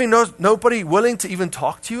 But having nobody willing to even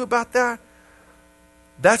talk to you about that,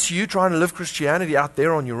 that's you trying to live Christianity out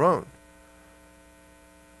there on your own.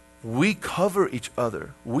 We cover each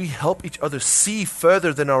other. We help each other see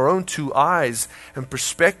further than our own two eyes, and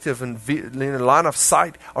perspective and line of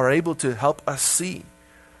sight are able to help us see.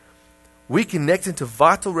 We connect into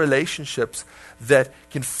vital relationships that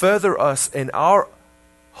can further us in our,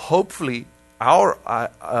 hopefully, our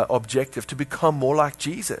objective to become more like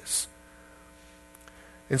Jesus.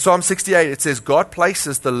 In Psalm 68, it says, God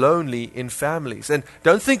places the lonely in families. And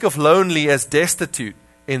don't think of lonely as destitute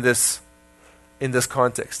in this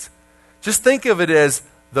context. Just think of it as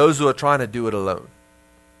those who are trying to do it alone.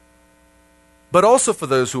 But also for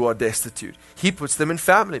those who are destitute. He puts them in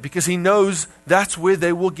family because he knows that's where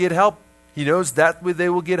they will get help. He knows that where they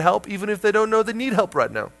will get help even if they don't know they need help right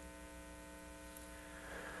now.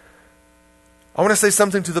 I want to say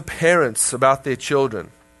something to the parents about their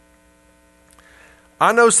children.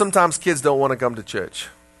 I know sometimes kids don't want to come to church.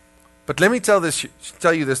 But let me tell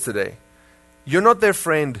you this today. You're not their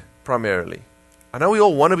friend primarily. I know we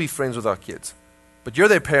all want to be friends with our kids. But you're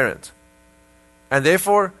their parent. And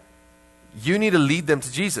therefore, you need to lead them to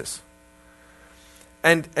Jesus.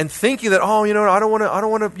 And thinking that, I don't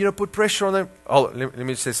want to put pressure on them. Oh, let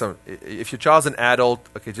me say something. If your child's an adult,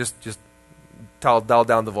 okay, just dial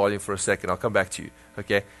down the volume for a second. I'll come back to you.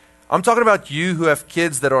 Okay, I'm talking about you who have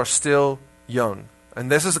kids that are still young,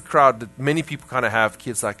 and this is a crowd that many people kind of have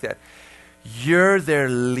kids like that. You're their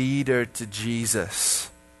leader to Jesus.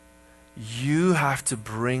 You have to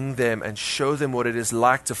bring them and show them what it is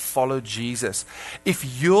like to follow Jesus.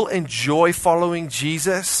 If you'll enjoy following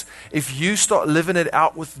Jesus, if you start living it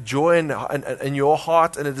out with joy in your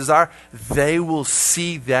heart and a desire, they will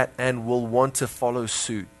see that and will want to follow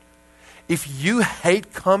suit. If you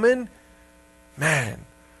hate coming, man,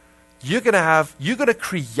 you're gonna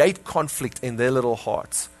create conflict in their little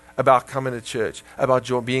hearts about coming to church,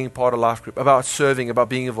 about being part of life group, about serving, about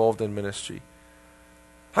being involved in ministry.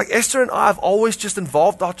 Like Esther and I have always just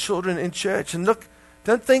involved our children in church. And look,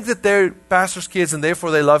 don't think that they're pastors' kids and therefore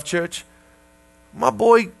they love church. My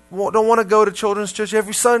boy don't want to go to children's church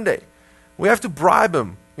every Sunday. We have to bribe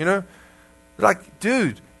him, Like,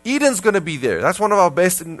 dude, Eden's going to be there. That's one of our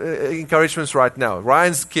best encouragements right now.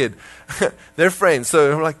 Ryan's kid. They're friends.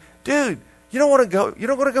 So I'm like, dude, you don't want to go. You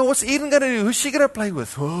don't want to go. What's Eden going to do? Who's she going to play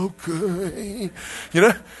with? Okay.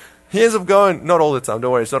 He ends up going, not all the time,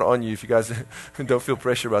 don't worry, it's not on you if you guys don't feel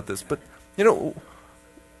pressure about this. But,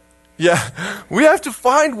 we have to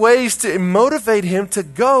find ways to motivate him to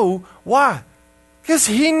go. Why? Because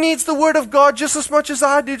he needs the Word of God just as much as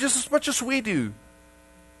I do, just as much as we do.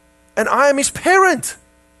 And I am his parent.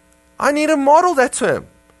 I need to model that to him.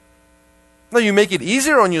 Now, you make it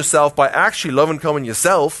easier on yourself by actually loving coming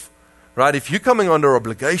yourself, right? If you're coming under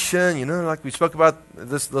obligation, like we spoke about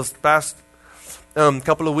this past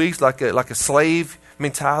couple of weeks, like a slave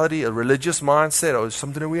mentality, a religious mindset. Oh, it's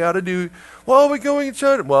something that we ought to do. Well, we're going to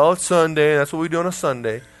church. Well, it's Sunday. That's what we do on a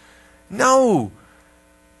Sunday. No.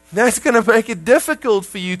 That's going to make it difficult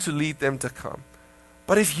for you to lead them to come.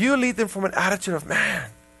 But if you lead them from an attitude of, man,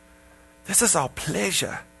 this is our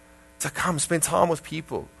pleasure to come spend time with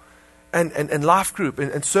people and life group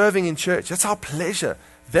and serving in church. That's our pleasure.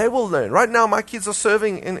 They will learn. Right now, my kids are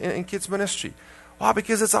serving in kids ministry. Why?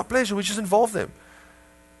 Because it's our pleasure. We just involve them.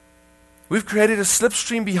 We've created a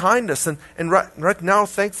slipstream behind us, and right now,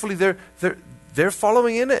 thankfully, they're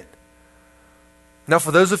following in it. Now,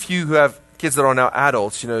 for those of you who have kids that are now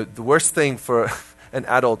adults, the worst thing for an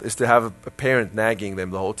adult is to have a parent nagging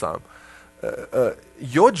them the whole time.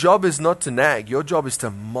 Your job is not to nag. Your job is to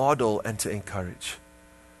model and to encourage.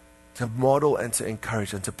 To model and to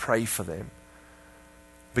encourage and to pray for them.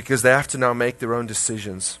 Because they have to now make their own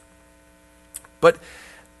decisions. But,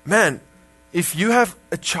 man, if you have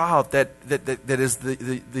a child that is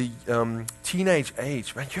the teenage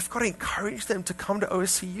age, man, you've got to encourage them to come to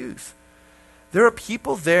OSC Youth. There are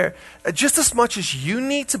people there, just as much as you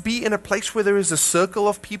need to be in a place where there is a circle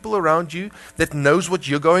of people around you that knows what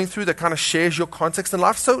you're going through, that kind of shares your context in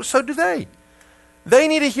life, so do they. They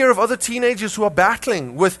need to hear of other teenagers who are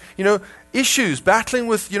battling with, issues, battling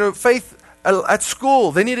with, faith at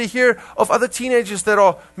school. They need to hear of other teenagers that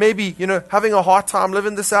are maybe, having a hard time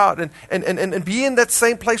living this out and be in that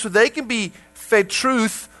same place where they can be fed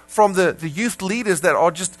truth from the youth leaders that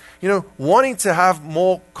are just, wanting to have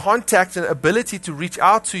more contact and ability to reach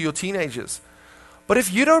out to your teenagers. But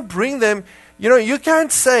if you don't bring them, you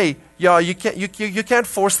can't say, you can't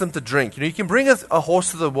force them to drink. You can bring a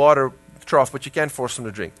horse to the water trough, but you can't force them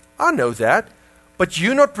to drink. I know that. But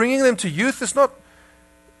you not bringing them to youth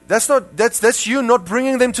that's you not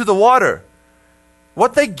bringing them to the water.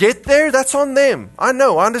 What they get there, that's on them. I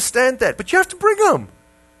know, I understand that. But you have to bring them.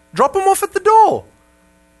 Drop them off at the door.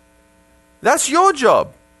 That's your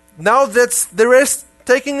job. Now that's the rest,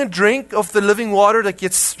 taking a drink of the living water that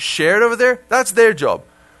gets shared over there, that's their job.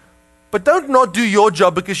 But don't not do your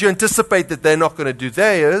job because you anticipate that they're not going to do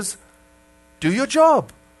theirs. Do your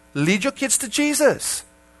job. lead your kids to Jesus.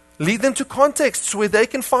 Lead them to contexts where they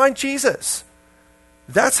can find Jesus.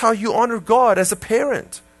 That's how you honor God as a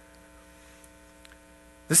parent.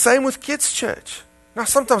 The same with kids' church. Now,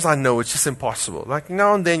 sometimes I know it's just impossible. Like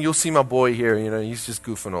now and then you'll see my boy here, he's just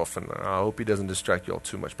goofing off, and I hope he doesn't distract you all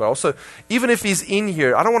too much. But also, even if he's in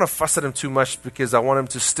here, I don't want to fuss at him too much because I want him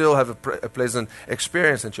to still have a pleasant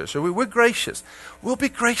experience in church. So we're gracious. We'll be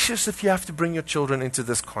gracious if you have to bring your children into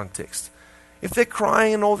this context. If they're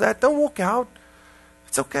crying and all that, don't walk out.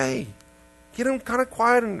 It's okay. Get them kind of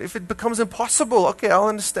quiet, and if it becomes impossible, okay, I'll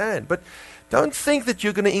understand. But don't think that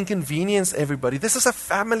you're going to inconvenience everybody. This is a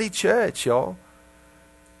family church, y'all.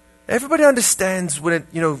 Everybody understands when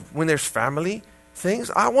there's family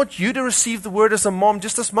things. I want you to receive the word as a mom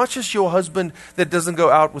just as much as your husband that doesn't go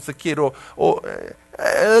out with the kid. Or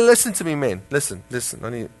listen to me, man. Listen.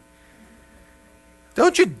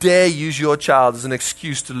 Don't you dare use your child as an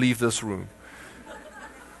excuse to leave this room.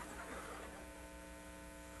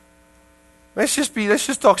 Let's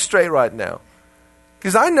just talk straight right now.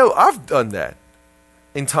 Because I know I've done that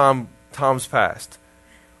in times past.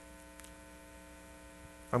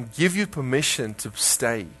 Give you permission to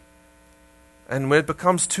stay. And when it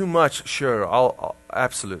becomes too much, sure, I'll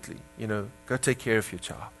absolutely, go take care of your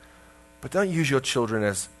child. But don't use your children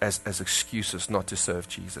as excuses not to serve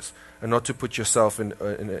Jesus and not to put yourself in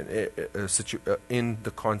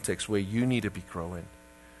the context where you need to be growing.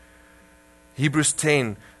 Hebrews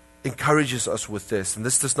 10 encourages us with this, and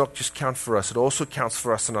this does not just count for us, it also counts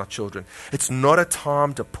for us and our children. It's not a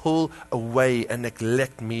time to pull away and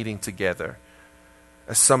neglect meeting together,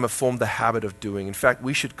 as some have formed the habit of doing. In fact,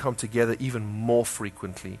 we should come together even more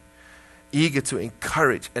frequently, eager to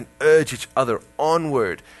encourage and urge each other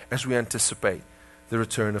onward as we anticipate the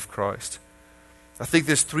return of Christ. I think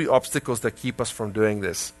there's 3 obstacles that keep us from doing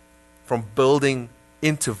this, from building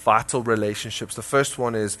into vital relationships. The first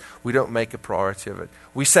one is we don't make a priority of it.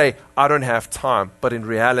 We say, I don't have time, but in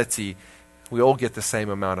reality, we all get the same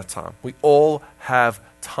amount of time. We all have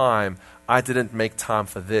time. I didn't make time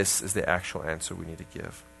for this is the actual answer we need to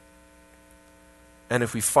give. And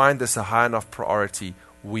if we find this a high enough priority,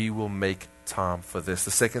 we will make time for this. The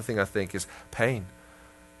second thing I think is pain.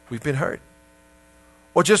 We've been hurt.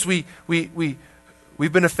 Or just we've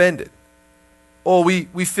been offended. Or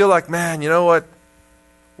we feel like, man, you know what?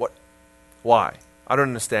 Why? I don't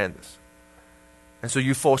understand this. And so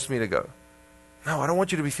you forced me to go. No, I don't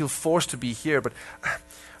want you to feel forced to be here, but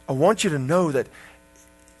I want you to know that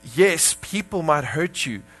yes, people might hurt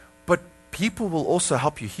you, but people will also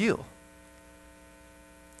help you heal.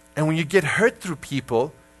 And when you get hurt through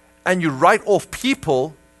people and you write off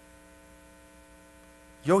people,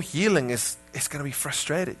 your healing is going to be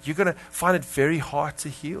frustrated. You're going to find it very hard to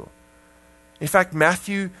heal. In fact,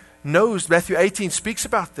 Matthew 18 speaks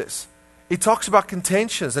about this. He talks about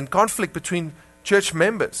contentions and conflict between church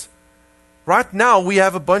members. Right now, we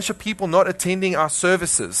have a bunch of people not attending our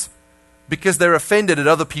services because they're offended at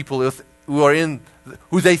other people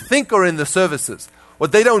who they think are in the services.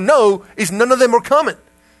 What they don't know is none of them are coming.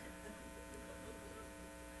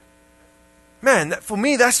 Man, for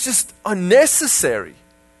me, that's just unnecessary.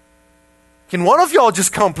 Can one of y'all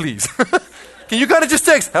just come, please? Can you kind of just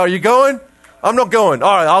text, how are you going? I'm not going.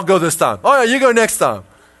 All right, I'll go this time. All right, you go next time.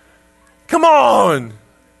 Come on.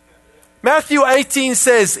 Matthew 18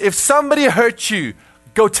 says, if somebody hurts you,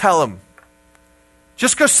 go tell them.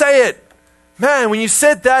 Just go say it. Man, when you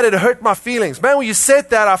said that, it hurt my feelings. Man, when you said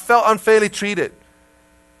that, I felt unfairly treated.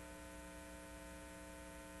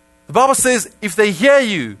 The Bible says, if they hear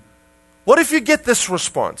you, what if you get this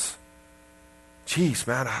response? Geez,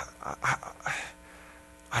 man, I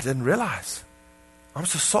didn't realize. I'm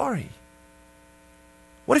so sorry.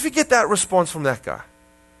 What if you get that response from that guy?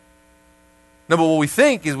 No, but what we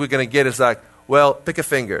think is we're going to get is like, well, pick a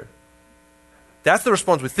finger. That's the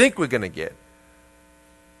response we think we're going to get.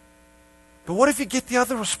 But what if you get the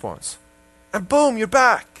other response? And boom, you're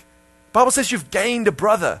back. The Bible says you've gained a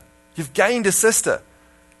brother. You've gained a sister.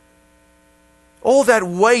 All that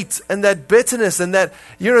weight and that bitterness and that,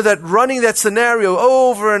 that running that scenario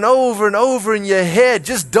over and over and over in your head,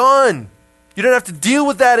 just done. You don't have to deal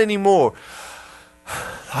with that anymore.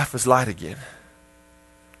 Life is light again.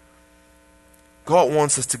 God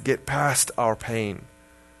wants us to get past our pain.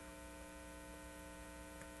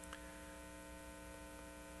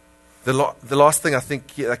 The last thing I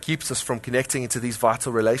think that keeps us from connecting into these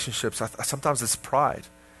vital relationships, sometimes it's pride.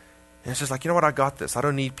 And it's just like, you know what, I got this. I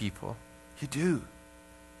don't need people. You do.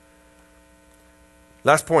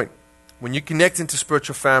 Last point. When you connect into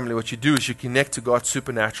spiritual family, what you do is you connect to God's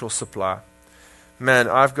supernatural supply. Man,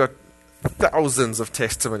 I've got thousands of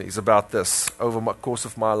testimonies about this over the course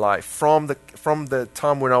of my life from from the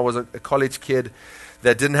time when I was a college kid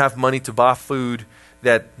that didn't have money to buy food,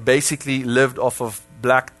 that basically lived off of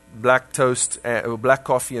black toast, black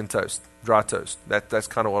coffee and toast, dry toast. That's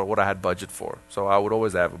kind of what I had budget for. So I would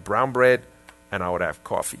always have brown bread and I would have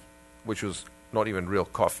coffee, which was not even real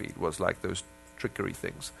coffee. It was like those trickery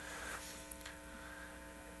things.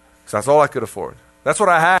 So that's all I could afford. That's what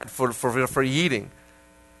I had for eating.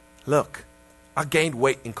 Look, I gained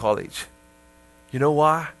weight in college. You know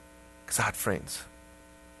why? Because I had friends.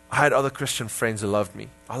 I had other Christian friends who loved me.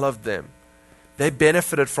 I loved them. They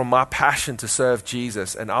benefited from my passion to serve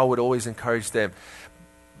Jesus, and I would always encourage them.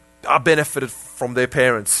 I benefited from their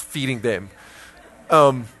parents feeding them.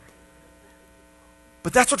 But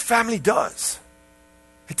that's what family does.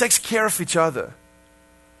 It takes care of each other.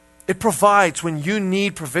 It provides when you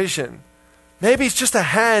need provision. Maybe it's just a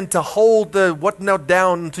hand to hold the what now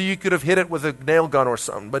down until you could have hit it with a nail gun or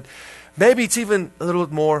something. But maybe it's even a little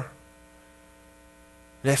bit more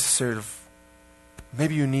necessary.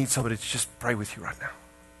 Maybe you need somebody to just pray with you right now.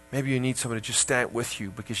 Maybe you need somebody to just stand with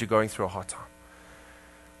you because you're going through a hard time.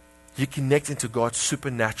 You connect into God's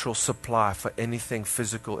supernatural supply for anything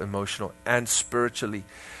physical, emotional, and spiritually.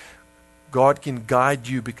 God can guide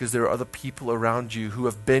you because there are other people around you who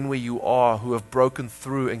have been where you are, who have broken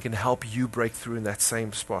through and can help you break through in that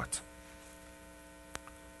same spot.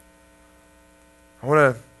 I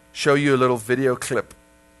want to show you a little video clip.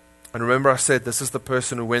 And remember I said this is the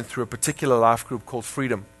person who went through a particular life group called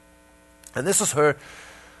Freedom. And this is her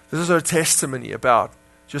testimony about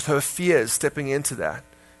just her fears stepping into that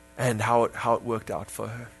and how it worked out for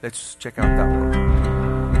her. Let's check out that one.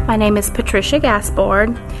 My name is Patricia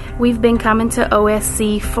Gaspard. We've been coming to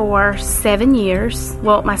OSC for 7 years.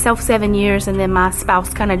 Well, myself 7 years, and then my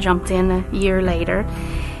spouse kind of jumped in a year later.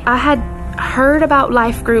 I had heard about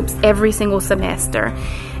life groups every single semester.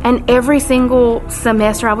 And every single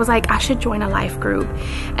semester I was like, I should join a life group.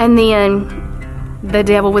 And then the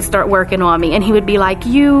devil would start working on me. And he would be like,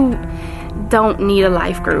 you don't need a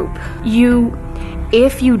life group.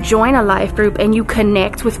 If you join a life group and you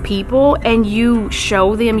connect with people and you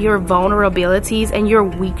show them your vulnerabilities and your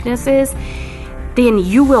weaknesses, then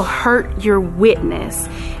you will hurt your witness.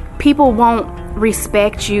 People won't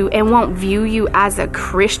respect you and won't view you as a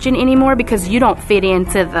Christian anymore because you don't fit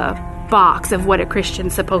into the box of what a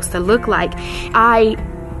Christian's supposed to look like. I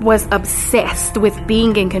was obsessed with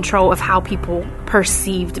being in control of how people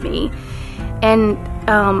perceived me. And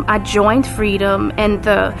I joined Freedom, and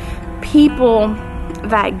the people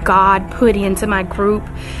that God put into my group,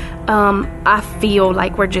 I feel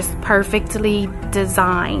like were just perfectly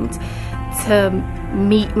designed to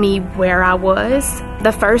meet me where I was.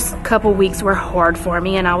 The first couple weeks were hard for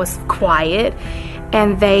me, and I was quiet.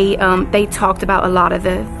 And they talked about a lot of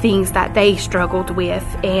the things that they struggled with.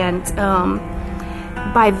 And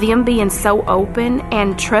by them being so open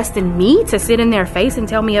and trusting me to sit in their face and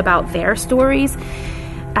tell me about their stories,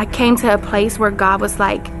 I came to a place where God was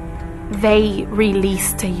like, they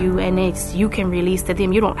release to you, and you can release to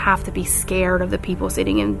them. You don't have to be scared of the people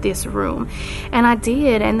sitting in this room. And I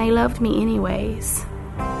did, and they loved me anyways.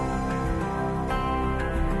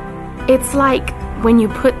 It's like when you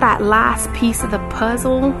put that last piece of the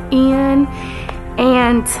puzzle in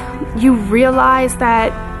and you realize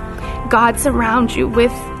that God surrounds you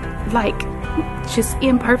with like just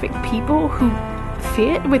imperfect people who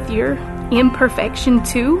fit with your imperfection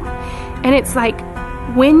too. And it's like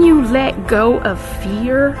when you let go of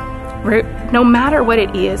fear, no matter what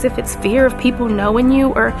it is, if it's fear of people knowing you,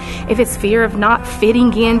 or if it's fear of not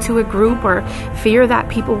fitting into a group, or fear that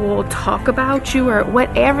people will talk about you, or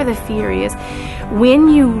whatever the fear is, when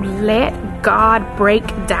you let God break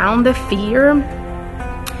down the fear,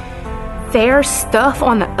 there's stuff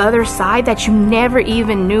on the other side that you never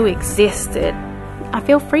even knew existed. I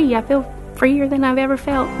feel free. I feel freer than I've ever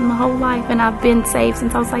felt in my whole life, and I've been saved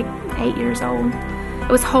since I was like 8 years old. It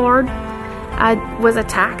was hard. I was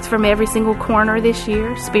attacked from every single corner this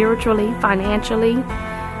year, spiritually, financially,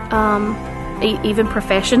 even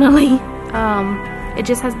professionally. It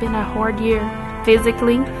just has been a hard year.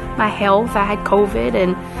 Physically, my health, I had COVID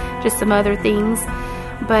and just some other things.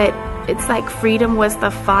 But it's like Freedom was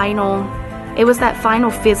that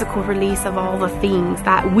final physical release of all the things.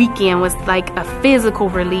 That weekend was like a physical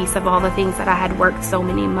release of all the things that I had worked so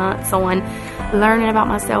many months on, learning about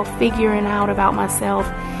myself, figuring out about myself,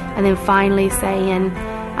 and then finally saying,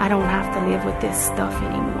 I don't have to live with this stuff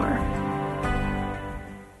anymore.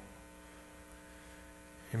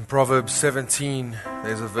 In Proverbs 17,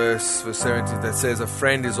 there's a verse 17, that says, a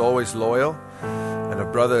friend is always loyal, and a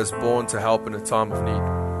brother is born to help in a time of need.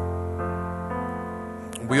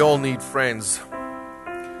 We all need friends.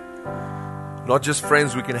 Not just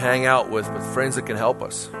friends we can hang out with, but friends that can help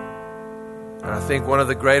us. And I think one of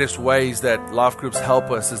the greatest ways that life groups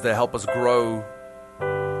help us is they help us grow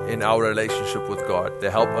in our relationship with God.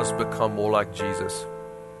 They help us become more like Jesus.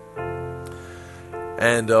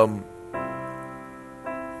 And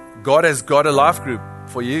God has got a life group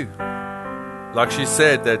for you. Like she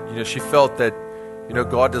said, that she felt that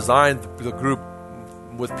God designed the group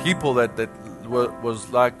with people that was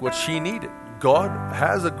like what she needed. God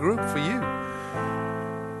has a group for you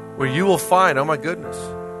where you will find, oh my goodness,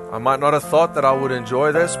 I might not have thought that I would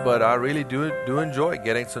enjoy this, but I really do enjoy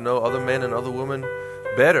getting to know other men and other women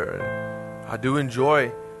better. And I do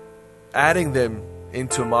enjoy adding them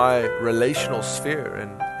into my relational sphere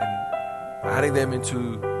and adding them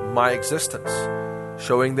into my existence,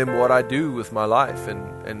 showing them what I do with my life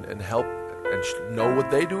and help and know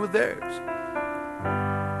what they do with theirs.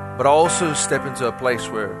 But I also step into a place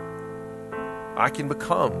where I can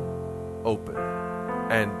become open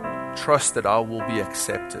and trust that I will be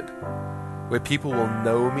accepted, where people will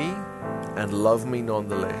know me and love me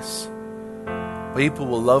nonetheless. People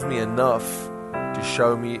will love me enough to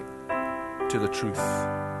show me to the truth.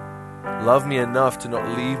 Love me enough to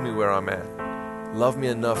not leave me where I'm at. Love me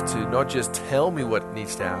enough to not just tell me what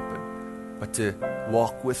needs to happen, but to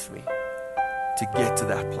walk with me to get to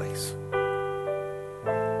that place.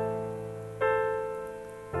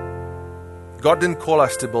 God didn't call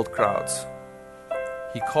us to build crowds.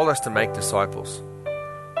 He called us to make disciples,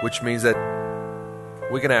 which means that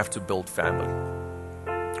we're going to have to build family.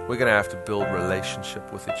 We're going to have to build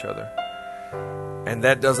relationship with each other. And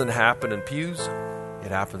that doesn't happen in pews.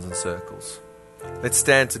 It happens in circles. Let's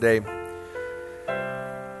stand today.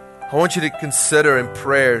 I want you to consider in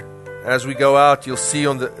prayer, as we go out, you'll see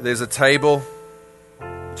there's a table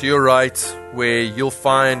to your right where you'll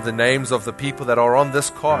find the names of the people that are on this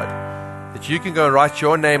card, that you can go and write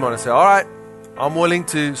your name on and say, all right, I'm willing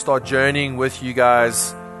to start journeying with you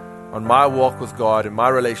guys on my walk with God and my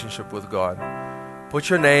relationship with God. Put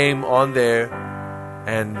your name on there,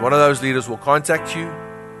 and one of those leaders will contact you,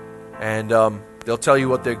 and they'll tell you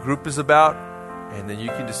what their group is about, and then you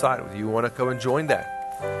can decide whether you want to go and join that.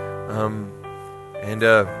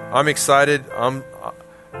 I'm excited.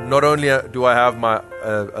 Not only do I have my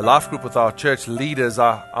a life group with our church leaders,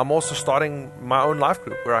 I'm also starting my own life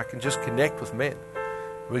group where I can just connect with men.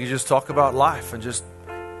 We can just talk about life and just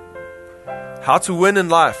how to win in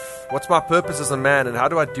life. What's my purpose as a man, and how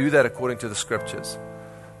do I do that according to the scriptures?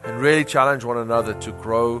 And really challenge one another to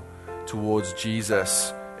grow towards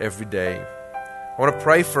Jesus every day. I want to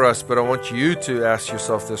pray for us, but I want you to ask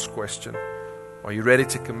yourself this question. Are you ready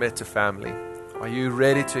to commit to family? Are you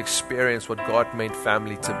ready to experience what God made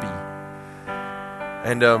family to be?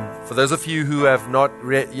 And for those of you who have not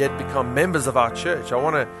yet become members of our church, I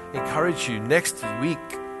want to encourage you. Next week,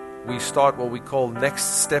 we start what we call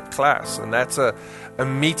Next Step Class. And that's a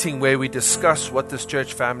meeting where we discuss what this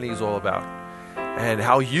church family is all about and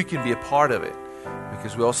how you can be a part of it.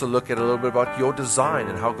 Because we also look at a little bit about your design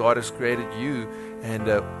and how God has created you. And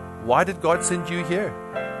why did God send you here?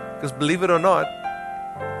 Because believe it or not,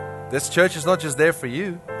 this church is not just there for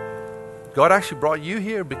you. God actually brought you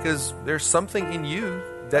here because there's something in you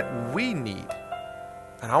that we need.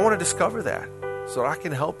 And I want to discover that so I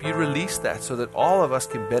can help you release that so that all of us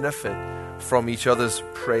can benefit from each other's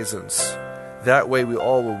presence. That way we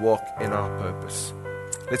all will walk in our purpose.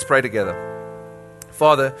 Let's pray together.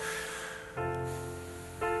 Father,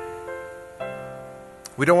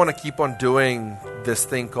 we don't want to keep on doing this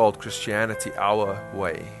thing called Christianity our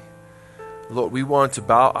way. Lord, we want to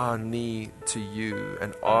bow our knee to you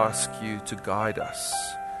and ask you to guide us,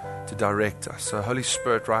 to direct us. So Holy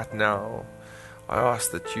Spirit, right now, I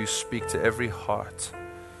ask that you speak to every heart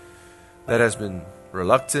that has been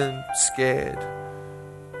reluctant, scared,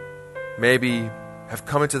 maybe have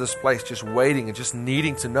come into this place just waiting and just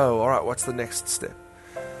needing to know, all right, what's the next step?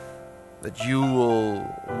 That you will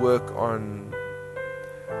work on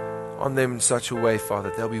them in such a way, Father,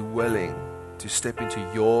 that they'll be willing to step into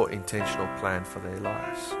your intentional plan for their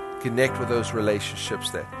lives. Connect with those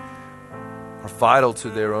relationships that are vital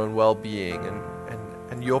to their own well-being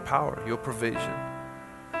and your power, your provision.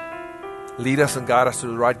 Lead us and guide us to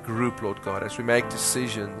the right group, Lord God, as we make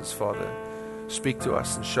decisions, Father. Speak to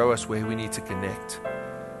us and show us where we need to connect,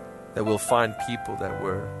 that we'll find people that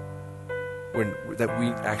we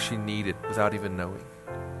actually needed without even knowing.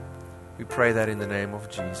 We pray that in the name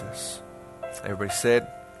of Jesus. Everybody said,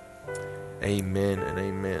 amen and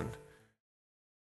amen.